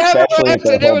ends.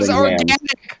 It was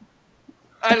organic.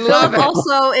 I love it.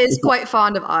 Also, is quite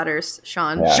fond of otters,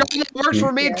 Sean. Yeah. Sean, that works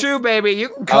for me too, baby. You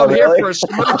can come here for a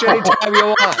smooch anytime you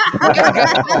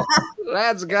want.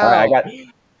 Let's go. All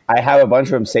right, I have a bunch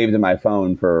of them saved in my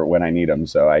phone for when I need them,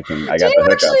 so I got the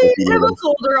hookup. Do you have a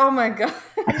folder? Oh my God!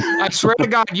 I swear to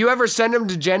God, you ever send them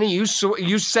to Jenny, you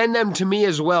send them to me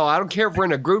as well. I don't care if we're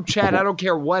in a group chat. I don't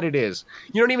care what it is.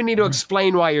 You don't even need to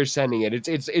explain why you're sending it.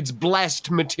 It's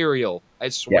blessed material. I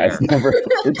swear. Yeah,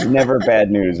 it's never bad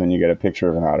news when you get a picture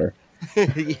of an otter.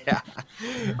 Yeah.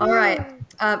 All right.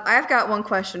 I've got one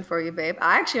question for you, babe.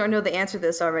 I actually don't know the answer to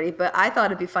this already, but I thought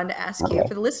it'd be fun to ask you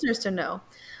for the listeners to know.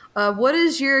 What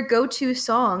is your go-to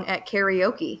song at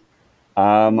karaoke?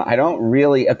 I don't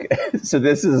really. Okay. So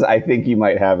this is. I think you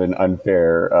might have an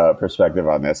unfair perspective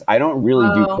on this. I don't really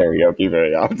do karaoke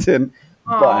very often,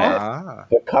 but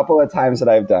the couple of times that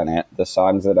I've done it, the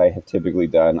songs that I have typically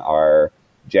done are.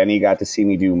 Jenny got to see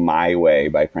me do "My Way"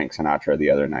 by Frank Sinatra the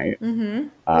other night. Mm-hmm.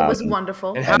 It was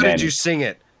wonderful. And how did you sing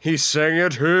it? He sang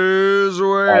it his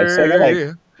way. I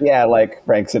sang it like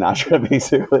Frank Sinatra,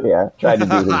 basically. Yeah, tried to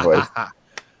do his voice.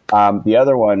 The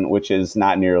other one, which is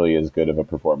not nearly as good of a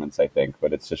performance, I think,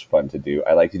 but it's just fun to do.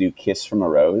 I like to do "Kiss from a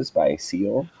Rose" by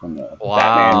Seal from the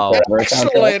Batman Forever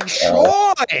Excellent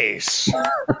soundtrack. choice.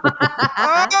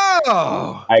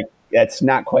 Oh, That's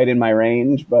not quite in my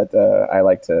range, but I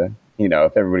like to.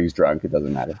 If everybody's drunk, it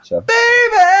doesn't matter. So, Baby!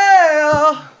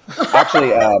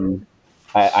 actually,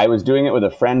 I was doing it with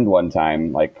a friend one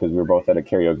time, because we were both at a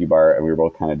karaoke bar and we were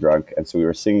both kind of drunk, and so we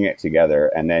were singing it together.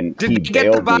 And then did he you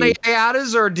get the bailed me.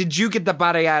 badayadas, or did you get the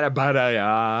badayada?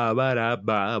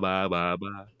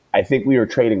 I think we were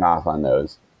trading off on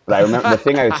those. But I remember the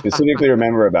thing I specifically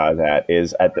remember about that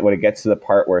is when it gets to the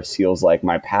part where Seal's like,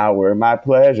 "My power, my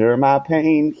pleasure, my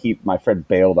pain." My friend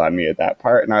bailed on me at that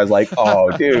part, and I was like, "Oh,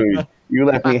 dude, you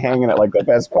left me hanging at the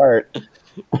best part."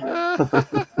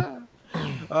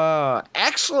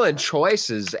 Excellent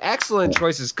choices.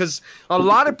 Because a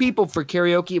lot of people for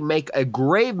karaoke make a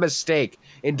grave mistake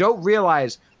and don't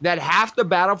realize that half the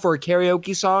battle for a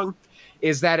karaoke song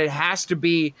is that it has to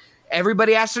be,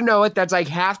 everybody has to know it. That's like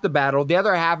half the battle. The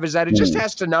other half is that it just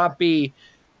has to not be,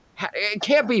 it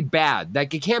can't be bad.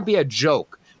 Like, it can't be a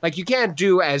joke. Like, you can't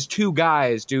do as two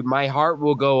guys do "My Heart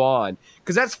Will Go On,"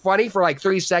 because that's funny for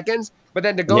 3 seconds, but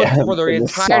then to go for the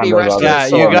entirety rest of the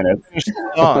song. You got the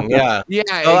song, yeah. Yeah,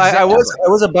 so exactly. I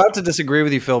was about to disagree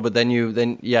with you, Phil, but then you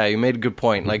made a good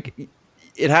point.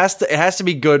 It has to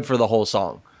be good for the whole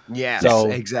song. Yeah, so,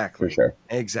 exactly. For sure.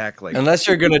 Exactly. Unless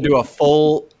you're gonna do a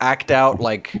full act out,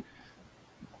 what's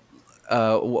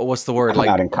the word? Come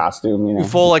out in costume,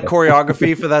 full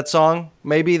choreography for that song.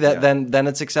 Maybe then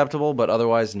it's acceptable, but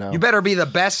otherwise, no. You better be the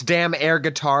best damn air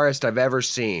guitarist I've ever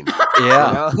seen.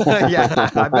 Yeah, yeah.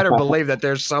 I better believe that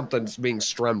there's something being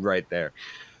strummed right there.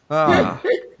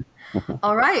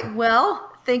 All right.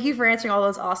 Well, thank you for answering all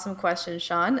those awesome questions,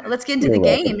 Sean. Let's get into the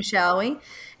game, shall we?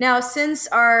 Now, since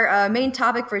our main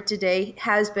topic for today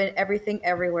has been everything,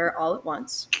 everywhere, all at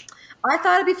once, I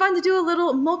thought it'd be fun to do a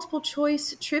little multiple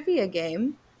choice trivia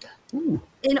game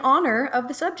in honor of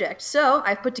the subject. So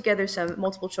I've put together some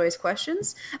multiple choice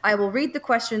questions. I will read the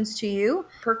questions to you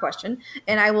per question,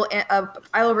 and I will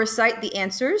recite the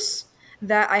answers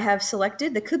that I have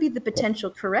selected. That could be the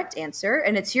potential correct answer,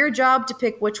 and it's your job to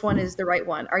pick which one is the right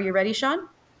one. Are you ready, Sean?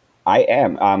 I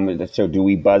am. So do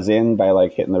we buzz in by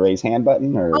hitting the raise hand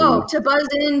button, or? To buzz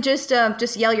in, just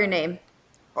yell your name.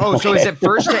 Oh, so is it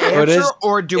first to answer,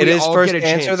 or do we all get a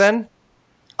chance? Answer then?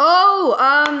 Oh,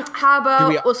 how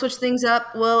about we'll switch things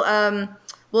up? We'll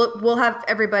have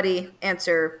everybody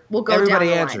answer. We'll go everybody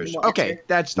down the answers. line. Okay,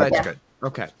 that's good.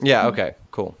 Okay. Yeah. Okay.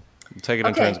 Cool. We'll take it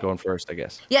in turns going first, I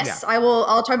guess. Yes, yeah.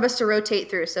 I'll try my best to rotate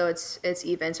through so it's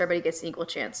even, so everybody gets an equal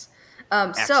chance.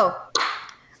 So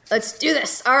let's do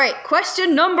this. All right.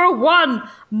 Question number 1: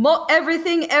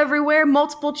 everything, everywhere,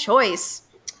 multiple choice.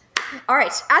 All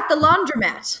right. At the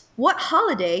laundromat, what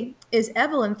holiday is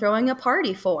Evelyn throwing a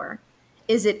party for?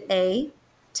 Is it A,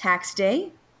 Tax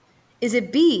Day? Is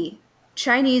it B,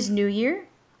 Chinese New Year?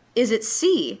 Is it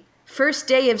C, first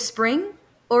day of spring?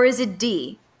 Or is it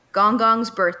D, Gong Gong's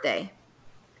birthday?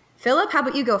 Philip, how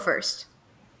about you go first?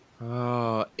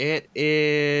 It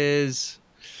is...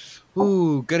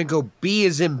 gonna go B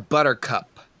as in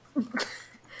Buttercup.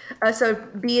 So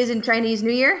B is in Chinese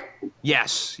New Year?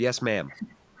 Yes, ma'am.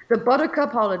 The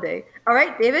Buttercup holiday. All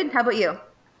right, David, how about you?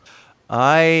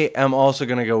 I am also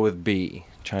going to go with B,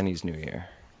 Chinese New Year.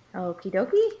 Okie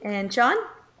dokie. And Sean?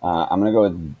 I'm going to go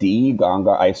with D, Gong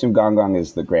Gong. I assume Gong Gong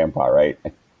is the grandpa, right?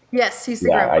 Yes, he's the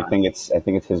grandpa. I think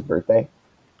it's his birthday.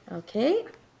 Okay.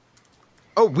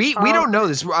 Oh, we don't know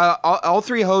this. All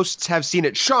three hosts have seen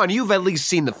it. Sean, you've at least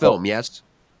seen the film, yes?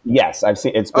 Yes, I've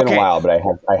seen. It's been a while, but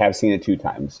I have seen it 2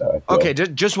 times. So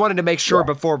just wanted to make sure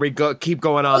before we keep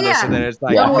going on this, and then it's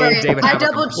like don't me worry. and David have a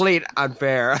complete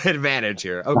unfair advantage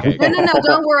here. Okay, no,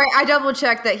 don't worry. I double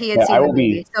checked that he had seen the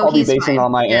movie, so I'll be he's basing fine. all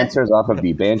my answers off of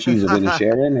the Banshees of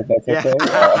Inisherin, if that's okay.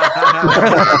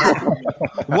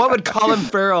 What would Colin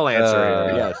Farrell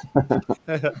answer here?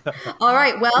 Yes. All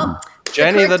right. Well,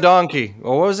 Jenny the donkey.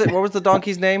 Or what was it? What was the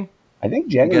donkey's name? I think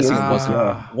Jenny is.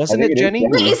 Wasn't it Jenny?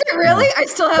 Wait, is it really? I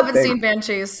still haven't seen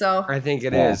Banshees, so I think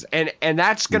it is, and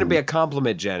that's going to be a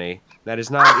compliment, Jenny. That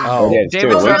is not.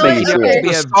 David,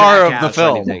 the star of the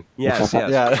film. Yes.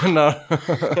 Yeah, no.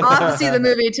 I'll have to see the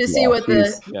movie to see what how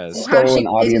she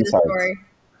plays in the story.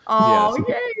 Oh,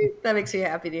 yay! That makes me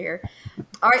happy to hear.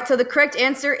 All right, so the correct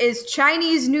answer is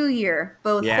Chinese New Year.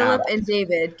 Both Philip and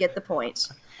David get the point.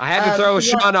 I had to throw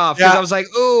Sean off because I was like,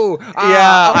 ooh.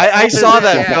 I saw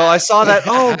that, Phil. I saw that.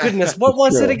 Oh, goodness. What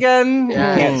was it again? You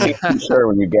can't see for sure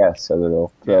when you guess, so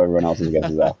it'll throw everyone else's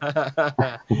guesses out.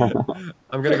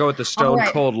 I'm going to go with the stone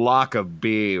cold lock of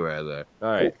B, rather.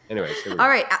 All right. Anyways. All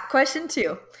right. Question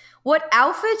 2. What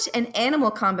outfit and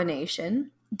animal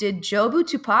combination did Jobu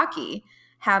Tupaki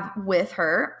have with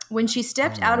her when she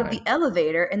stepped out of the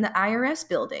elevator in the IRS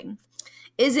building?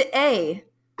 Is it A,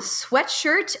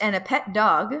 sweatshirt and a pet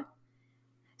dog?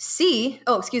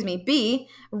 B,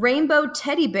 rainbow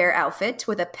teddy bear outfit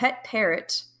with a pet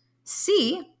parrot?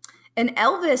 C, an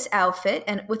Elvis outfit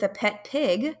and with a pet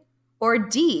pig? Or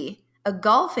D, a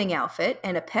golfing outfit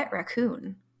and a pet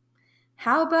raccoon?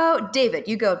 How about David?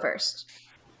 You go first.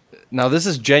 Now this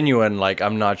is genuine. Like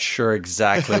I'm not sure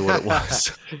exactly what it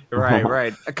was.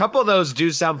 Right. A couple of those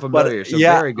do sound familiar. So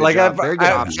yeah, very good like job. Very good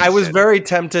options. I was very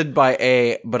tempted by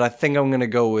A, but I think I'm gonna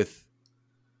go with.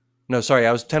 No, sorry,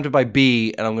 I was tempted by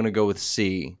B, and I'm gonna go with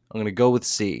C. I'm gonna go with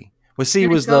C. With C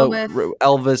was the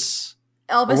Elvis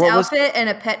outfit and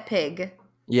a pet pig.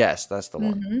 Yes, that's the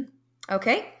one. Mm-hmm.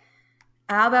 Okay.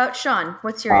 How about Sean?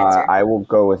 What's your answer? I will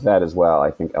go with that as well.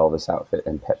 I think Elvis outfit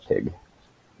and pet pig.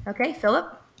 Okay,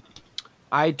 Philip?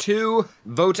 I, too,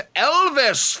 vote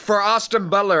Elvis for Austin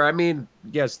Butler. I mean,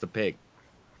 yes, the pig.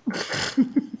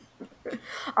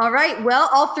 All right. Well,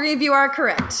 all three of you are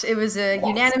correct. It was a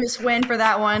unanimous win for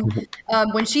that one.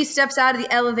 When she steps out of the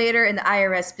elevator in the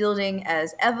IRS building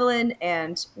as Evelyn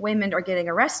and Waymond are getting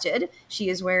arrested, she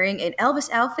is wearing an Elvis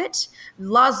outfit,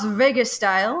 Las Vegas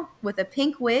style, with a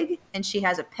pink wig, and she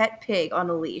has a pet pig on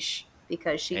a leash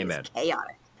because she is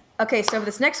chaotic. Okay, so for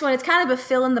this next one, it's kind of a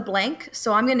fill in the blank.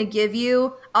 So I'm going to give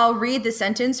you, I'll read the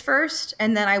sentence first,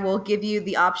 and then I will give you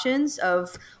the options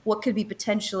of what could be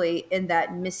potentially in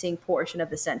that missing portion of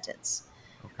the sentence.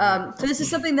 So this is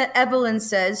something that Evelyn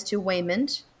says to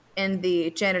Waymond in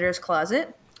the janitor's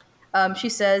closet. She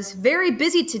says, very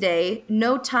busy today,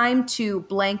 no time to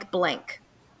blank blank.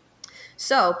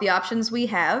 So the options we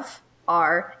have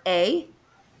are A,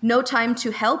 no time to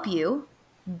help you,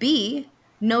 B,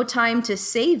 no time to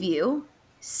save you,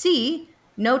 C,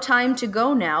 no time to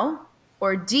go now,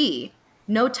 or D,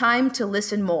 no time to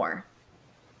listen more.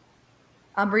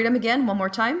 I'll read them again one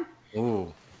more time.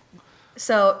 Ooh.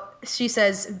 So she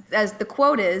says, as the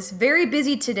quote is, very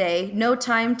busy today, no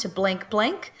time to blank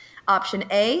blank. Option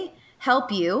A,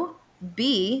 help you.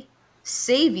 B,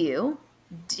 save you.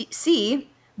 C,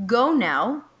 go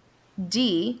now.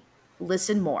 D,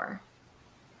 listen more.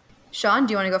 Sean,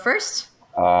 do you want to go first?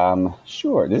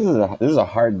 Sure. This is a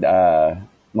hard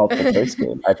multiple choice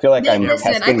game. I feel like I'm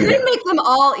listen. I couldn't make them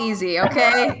all easy.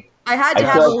 Okay, I had to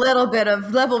have a little bit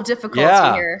of level of difficulty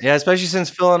here. Yeah, especially since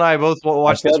Phil and I both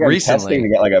watched this recently. I'm testing to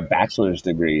get like a bachelor's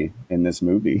degree in this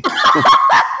movie.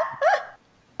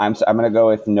 I'm going to go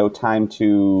with no time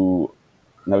to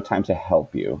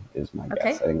help you is my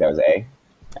guess. I think that was A.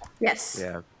 Yes.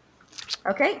 Yeah.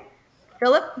 Okay,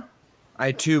 Philip.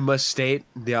 I, too, must state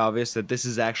the obvious that this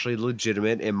is actually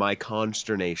legitimate in my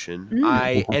consternation.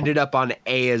 I ended up on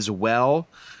A as well,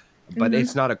 but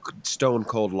it's not a stone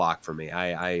cold lock for me.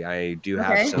 I do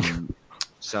have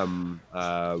some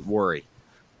worry.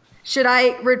 Should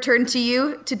I return to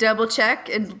you to double check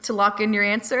and to lock in your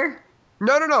answer?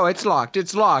 No. It's locked.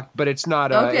 It's locked, but it's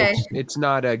not. It's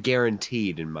not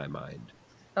guaranteed in my mind.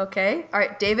 Okay. All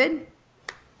right, David.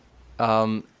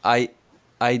 I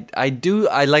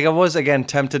was again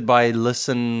tempted by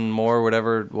listen more,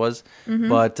 whatever it was,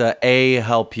 but A,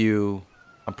 help you,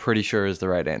 I'm pretty sure is the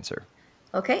right answer.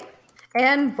 Okay.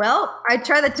 And well, I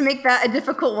tried to make that a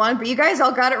difficult one, but you guys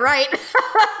all got it right.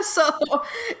 So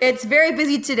it's very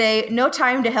busy today. No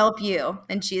time to help you.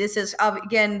 And this is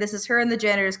her in the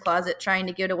janitor's closet trying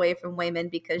to get away from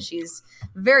Waymond because she's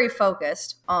very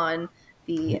focused on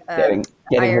the getting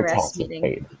IRS meeting.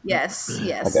 Paid. Yes.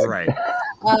 Okay. Right.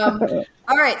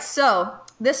 All right. So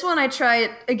this one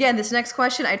this next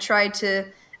question, I tried to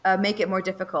make it more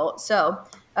difficult. So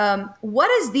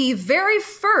what is the very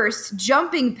first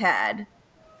jumping pad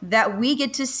that we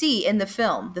get to see in the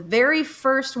film? The very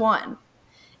first one.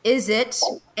 Is it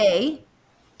A,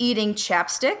 eating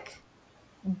chapstick,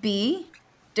 B,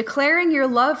 declaring your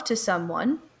love to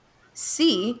someone,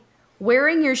 C,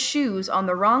 wearing your shoes on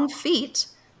the wrong feet,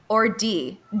 or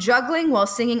D, juggling while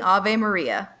singing Ave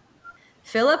Maria?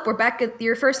 Philip, we're back at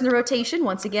your first in the rotation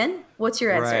once again. What's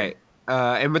your answer? Right.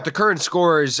 And with the current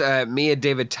scores, me and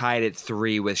David tied at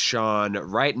 3 with Sean,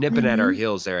 right nipping at our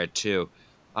heels there at 2.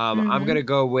 I'm going to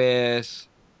go with...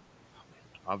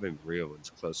 Ave Maria one's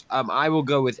close. I will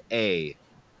go with A,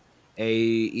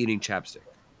 eating chapstick.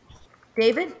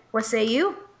 David, what say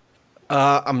you?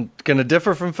 I'm going to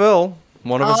differ from Phil.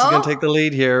 One of us is going to take the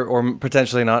lead here, or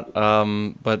potentially not,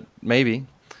 but maybe.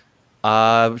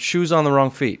 Shoes on the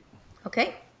wrong feet.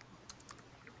 Okay.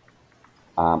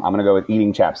 I'm going to go with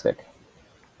eating chapstick.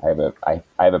 I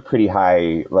have a pretty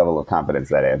high level of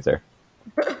confidence in that answer.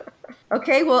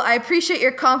 Okay, well, I appreciate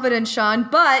your confidence, Sean,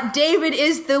 but David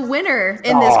is the winner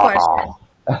in this question.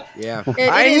 Yeah.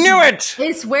 I knew it!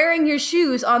 It's wearing your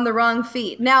shoes on the wrong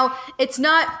feet. Now, it's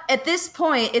not, at this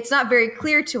point, it's not very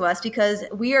clear to us because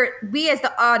we as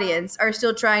the audience are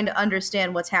still trying to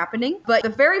understand what's happening. But the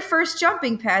very first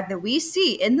jumping pad that we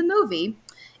see in the movie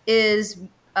is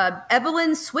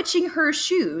Evelyn switching her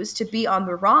shoes to be on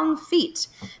the wrong feet.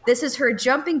 This is her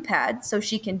jumping pad so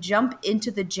she can jump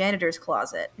into the janitor's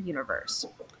closet universe.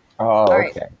 Oh,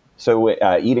 Right. okay. So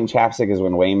eating chapstick is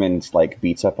when Wayman like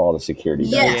beats up all the security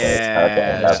guys. Yes.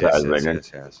 Okay, that's what I was thinking.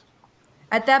 Yes.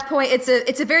 At that point, it's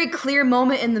a very clear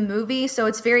moment in the movie, so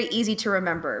it's very easy to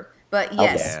remember. But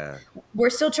yes, we're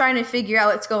still trying to figure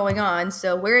out what's going on.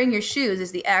 So wearing your shoes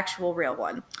is the actual real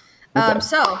one.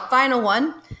 So final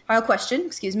question.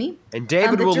 Excuse me. And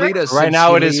David will lead us. Right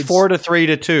now, it is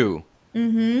 4-3-2.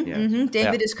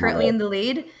 David is currently in the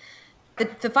lead.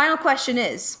 The final question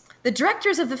is: the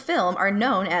directors of the film are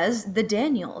known as the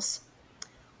Daniels.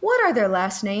 What are their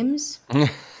last names?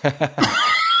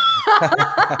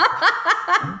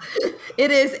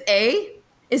 Is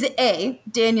it A,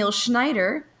 Daniel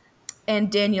Schneider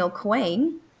and Daniel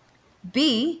Kwang?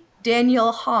 B,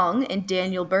 Daniel Hong and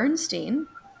Daniel Bernstein?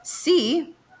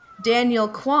 C, Daniel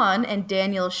Kwan and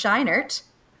Daniel Scheinert?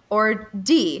 Or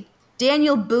D,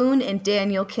 Daniel Boone and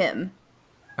Daniel Kim?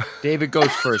 David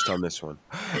goes first on this one.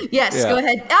 Yes, go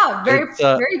ahead. Oh, there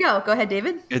you go. Go ahead,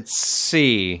 David. It's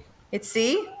C. It's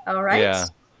C? All right.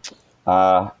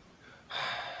 Yeah.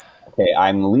 Okay,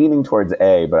 I'm leaning towards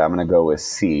A, but I'm going to go with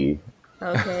C.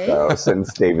 Okay. So,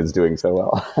 since David's doing so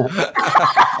well.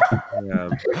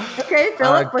 Okay,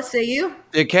 Philip, what say you?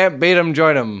 You can't beat them,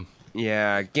 join them.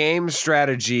 Yeah, game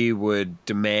strategy would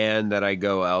demand that I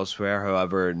go elsewhere.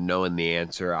 However, knowing the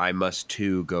answer, I must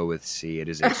too go with C. It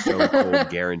is a stone cold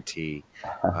guarantee.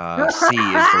 C is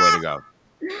the way to go.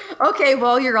 Okay,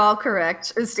 well, you're all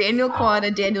correct. It's Daniel Kwan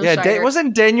and Daniel Scheinert.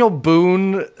 Wasn't Daniel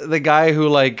Boone the guy who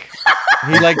trekked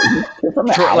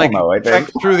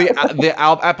through the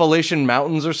Appalachian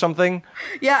Mountains or something?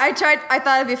 Yeah, I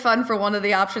thought it'd be fun for one of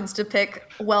the options to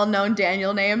pick well-known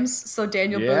Daniel names. So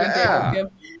Daniel Boone and Daniel Kim.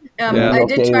 I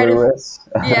did try Day-Lewis.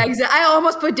 Yeah, exactly. I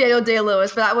almost put Daniel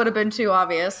Day-Lewis, but that would have been too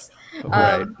obvious.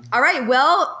 Right. All right.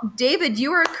 Well, David,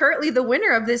 you are currently the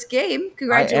winner of this game.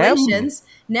 Congratulations.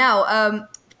 Now,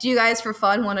 do you guys, for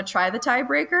fun, want to try the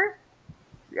tiebreaker?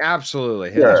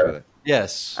 Absolutely. Hit us with it.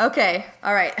 Yes. Okay.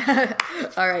 All right.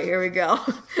 All right. Here we go.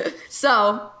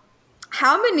 So,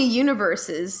 how many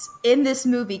universes in this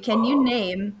movie can you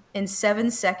name in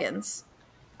 7 seconds?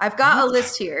 I've got a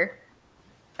list here.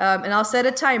 And I'll set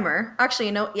a timer. Actually,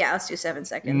 let's do 7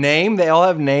 seconds. Name? They all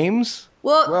have names?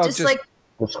 Well, just like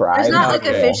describe. There's not like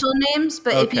official names,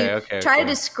 but if you try to okay.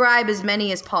 describe as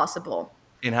many as possible.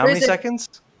 In how many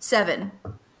seconds? 7.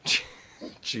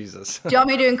 Jesus. Do you want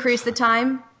me to increase the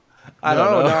time? I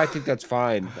don't know. No, I think that's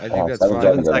fine. I think that's 7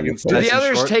 fine. seconds. Do the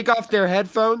others take off their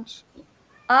headphones?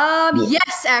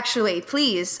 Yes, actually,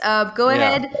 please. Go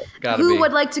ahead. Who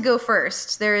would like to go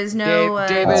first? There is no...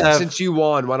 David, since you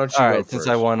won, why don't you go first? Since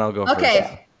I won, I'll go first.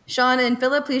 Okay. Sean and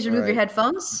Philip, please remove your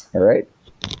headphones. All right.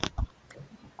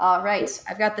 All right.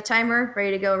 I've got the timer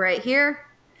ready to go right here.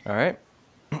 All right.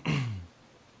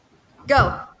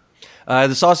 Go.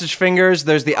 The sausage fingers.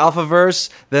 There's the Alphaverse.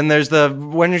 Then there's the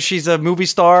when she's a movie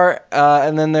star,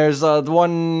 and then there's the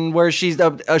one where she's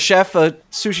a chef, a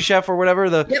sushi chef or whatever.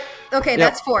 Yep. Okay,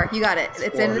 that's 4. You got it.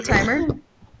 It's in the timer.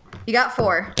 You got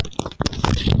 4.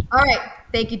 All right.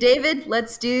 Thank you, David.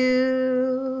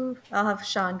 I'll have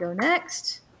Sean go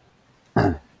next.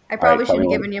 I probably should have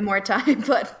given you more time,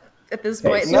 but at this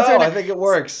point, I think it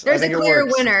works. There's a clear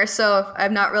winner, so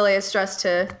I'm not really as stressed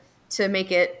to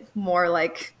make it more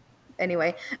like.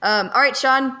 Anyway, all right,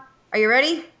 Sean, are you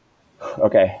ready?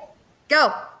 Okay.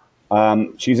 Go.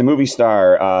 She's a movie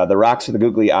star. The Rocks with the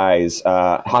Googly Eyes.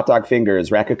 Hot Dog Fingers.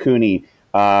 Rakakuni.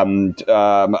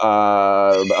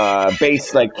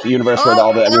 Base like universe with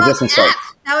all the resistance starts.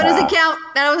 That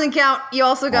doesn't count. You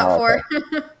also got 4.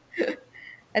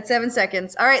 At 7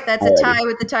 seconds. All right, that's a tie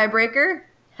with the tiebreaker.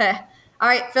 All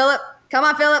right, Philip. Come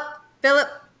on, Philip. Philip.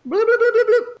 Bloop, bloop, bloop, bloop,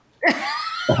 bloop.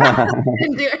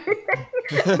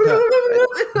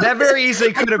 That very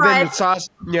easily could have been the sauce,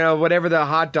 whatever the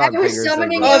hot dog fingers. I was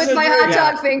summoning you with my hot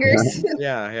dog fingers.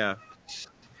 Yeah.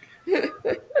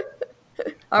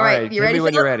 All right, you ready?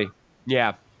 When you're ready.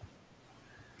 Yeah.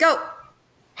 Go.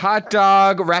 Hot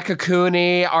dog,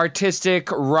 rakakuni,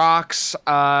 artistic rocks,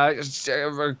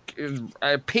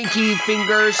 pinky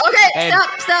fingers. Okay,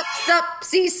 stop,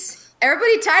 cease.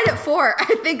 Everybody tied at 4. I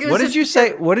think it was. What did you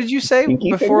say? What did you say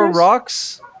before fingers?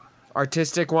 rocks?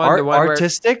 artistic one. The one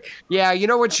artistic? Yeah, you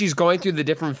know when she's going through the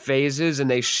different phases and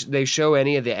they show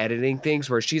any of the editing things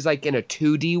where she's like in a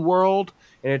 2D world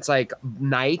and it's like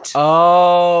night.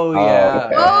 Oh, yeah.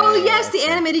 okay. Oh, yes, the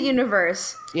animated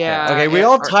universe. Yeah. Okay, we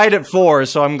all tied at 4,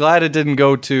 so I'm glad it didn't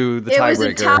go to the tiebreaker. It was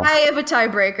a tie of a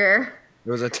tiebreaker. It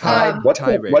was a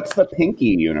tiebreaker. What's the Pinky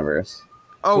universe?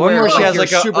 Oh, one where she has like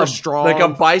super a strong, like a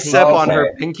bicep on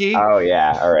her pinky. Oh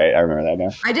yeah, all right, I remember that now.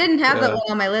 I didn't have that one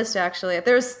on my list actually.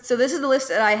 So this is the list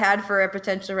that I had for a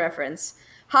potential reference: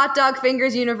 Hot Dog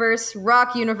Fingers universe,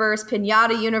 Rock universe,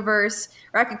 Pinata universe,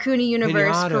 Rakakuni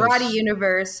universe, Pinatas. Karate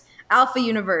universe, Alpha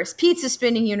universe, Pizza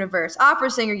Spinning universe, Opera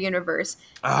Singer universe,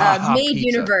 Maid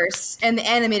pizza. universe, and the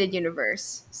animated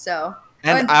universe. So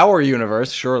And our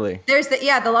universe, surely. there's the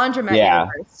laundromat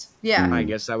universe. Yeah. I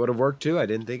guess that would have worked too. I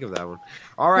didn't think of that one.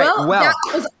 All right. Well, that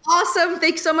was awesome.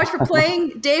 Thanks so much for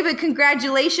playing. David,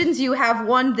 congratulations. You have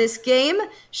won this game.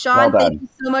 Sean, thank you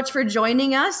so much for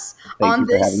joining us on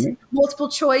this multiple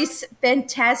choice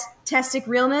fantastic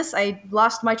realness. I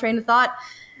lost my train of thought.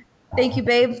 Thank you,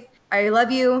 babe. I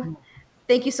love you.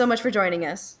 Thank you so much for joining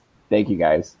us. Thank you,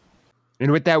 guys.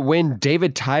 And with that win,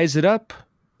 David ties it up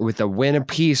with a win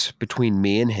apiece between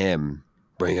me and him.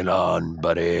 Bring it on,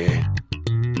 buddy.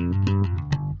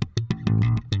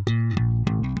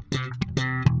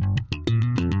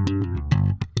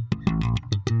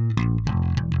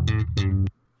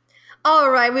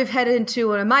 All right, we've headed into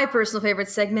one of my personal favorite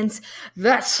segments,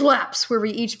 That Slaps, where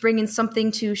we each bring in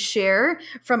something to share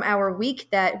from our week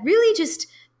that really just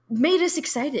made us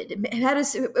excited,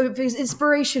 it was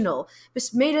inspirational,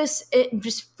 just made us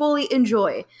just fully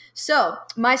enjoy. So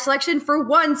my selection for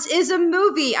once is a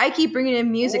movie. I keep bringing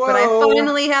in music, but I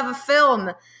finally have a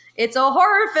film. It's a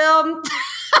horror film.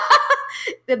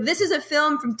 This is a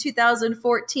film from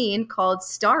 2014 called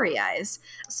Starry Eyes.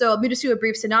 So let me just do a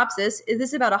brief synopsis. This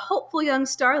is about a hopeful young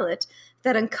starlet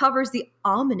that uncovers the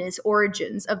ominous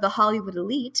origins of the Hollywood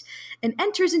elite and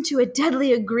enters into a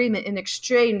deadly agreement in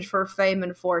exchange for fame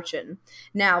and fortune.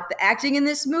 Now, the acting in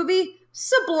this movie,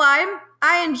 sublime.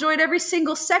 I enjoyed every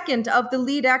single second of the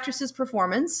lead actress's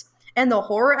performance. And the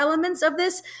horror elements of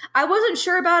this, I wasn't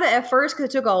sure about it at first because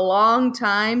it took a long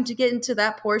time to get into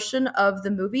that portion of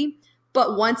the movie.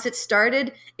 But once it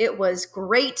started, it was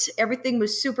great. Everything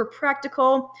was super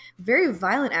practical, very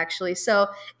violent, actually. So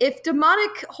if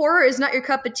demonic horror is not your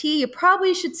cup of tea, you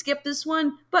probably should skip this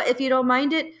one. But if you don't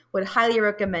mind it, would highly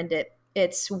recommend it.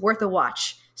 It's worth a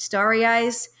watch. Starry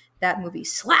Eyes, that movie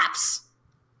slaps.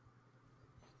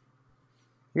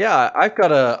 Yeah, I've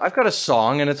got a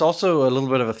song, and it's also a little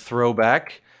bit of a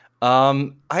throwback.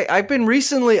 I've been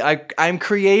recently. I'm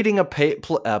creating a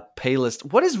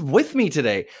playlist. What is with me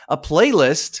today? A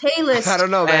playlist. I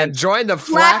don't know, man. Join the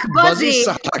Flack Buzzy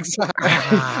Socks.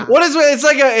 What is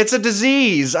it? It's a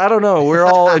disease. I don't know. We're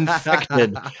all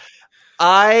infected.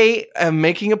 I am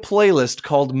making a playlist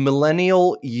called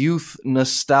Millennial Youth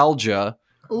Nostalgia,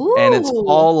 and it's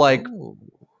all like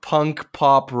punk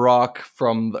pop rock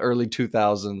from the early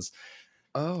 2000s.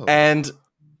 Oh, and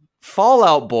Fall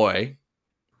Out Boy.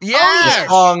 Yes! The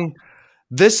song,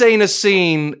 This Ain't a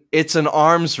Scene, It's an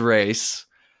Arms Race,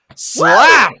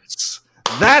 slaps!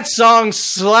 That song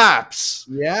slaps!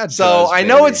 Yeah, it so does, I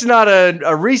know baby. it's not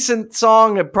a recent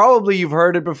song. Probably you've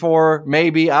heard it before.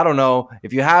 Maybe. I don't know.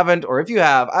 If you haven't or if you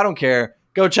have, I don't care.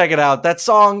 Go check it out. That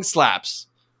song slaps.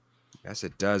 Yes,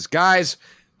 it does. Guys,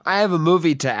 I have a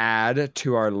movie to add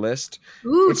to our list.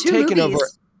 Ooh, it's two taken movies. over.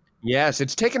 Yes,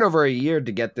 it's taken over a year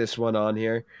to get this one on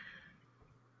here.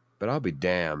 But I'll be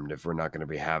damned if we're not going to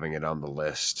be having it on the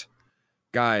list.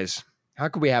 Guys, how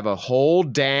could we have a whole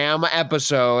damn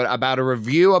episode about a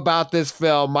review about this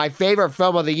film, my favorite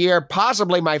film of the year,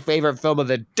 possibly my favorite film of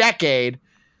the decade?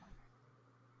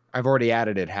 I've already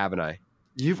added it, haven't I?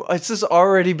 It's just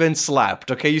already been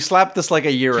slapped, okay? You slapped this like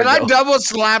a year ago. Can I double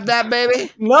slap that, baby?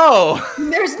 No!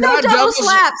 There's no double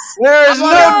slaps! There's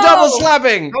no double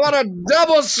slapping! I want to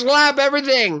double slap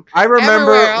everything. I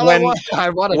remember everywhere. I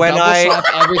want to double slap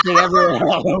everything everywhere.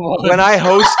 When I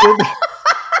hosted...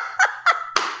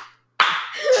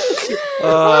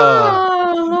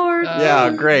 Oh, Lord.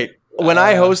 Yeah, great. When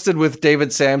I hosted with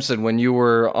David Sampson when you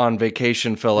were on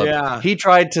vacation, Philip, he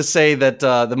tried to say that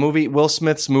the movie, Will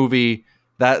Smith's movie,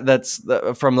 that's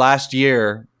from last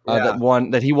year,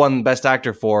 that he won Best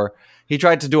Actor for, he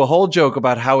tried to do a whole joke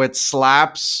about how it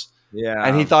slaps. Yeah.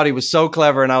 And he thought he was so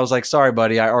clever, and I was like, sorry,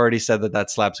 buddy, I already said that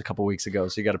slaps a couple weeks ago,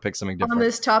 so you got to pick something different. On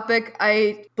this topic,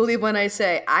 I believe when I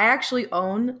say I actually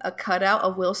own a cutout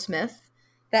of Will Smith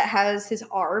that has his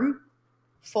arm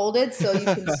folded so you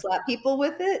can slap people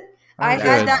with it. I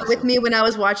had that with me when I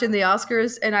was watching the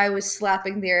Oscars, and I was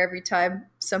slapping there every time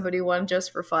somebody won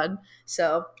just for fun.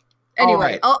 So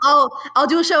Anyway, right. I'll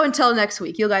do a show until next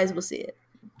week. You guys will see it.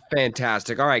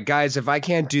 Fantastic. All right, guys, if I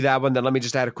can't do that one, then let me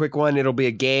just add a quick one. It'll be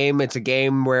a game. It's a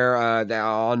game where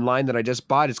online that I just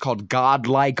bought. It's called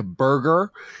Godlike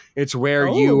Burger. It's where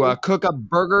you cook up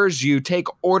burgers. You take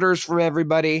orders from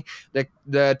everybody.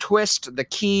 The twist, the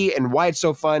key, and why it's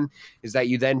so fun is that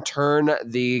you then turn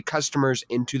the customers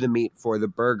into the meat for the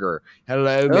burger.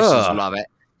 Hello, Mrs. Lovett.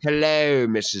 Hello,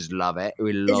 Mrs. Lovett.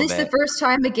 We love it. Is this the first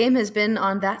time a game has been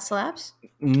on That Slaps?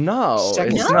 No,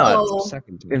 it's not.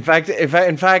 Second In fact,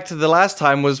 the last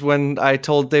time was when I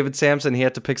told David Sampson he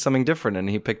had to pick something different, and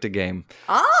he picked a game.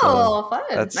 Oh, fun!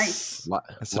 That's Nice.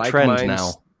 That's a trend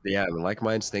now. Yeah, like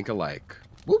minds think alike.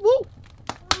 Woo woo!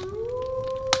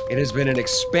 It has been an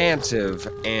expansive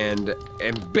and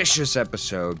ambitious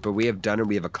episode, but we have done it.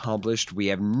 We have accomplished. We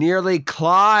have nearly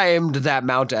climbed that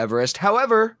Mount Everest.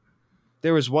 However,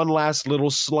 there was one last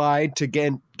little slide to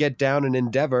get down and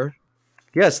endeavor.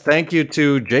 Yes, thank you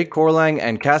to Jake Corlang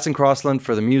and Casson Crossland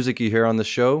for the music you hear on the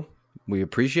show. We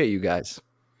appreciate you guys.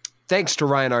 Thanks to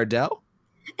Ryan Ardell.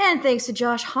 And thanks to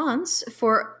Josh Hans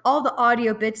for all the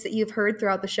audio bits that you've heard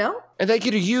throughout the show. And thank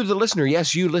you to you, the listener.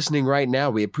 Yes, you listening right now.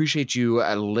 We appreciate you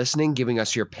listening, giving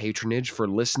us your patronage for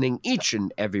listening each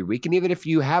and every week. And even if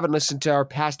you haven't listened to our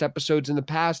past episodes in the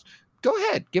past, go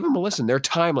ahead, give them a listen. They're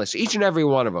timeless, each and every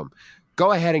one of them.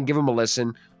 Go ahead and give them a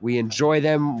listen. We enjoy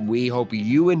them. We hope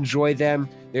you enjoy them.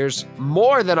 There's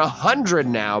more than 100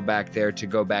 now back there to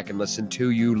go back and listen to,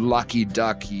 you lucky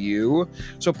duck, you.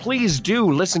 So please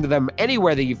do listen to them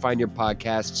anywhere that you find your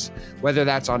podcasts, whether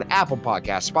that's on Apple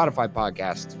Podcasts, Spotify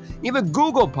Podcasts, even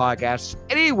Google Podcasts,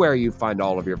 anywhere you find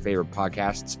all of your favorite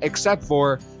podcasts, except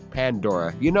for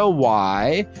Pandora. You know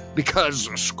why? Because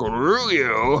screw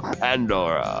you,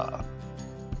 Pandora.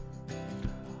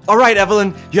 All right,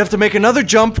 Evelyn, you have to make another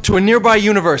jump to a nearby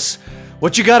universe.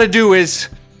 What you gotta do is,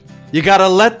 you gotta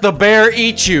let the bear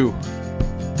eat you.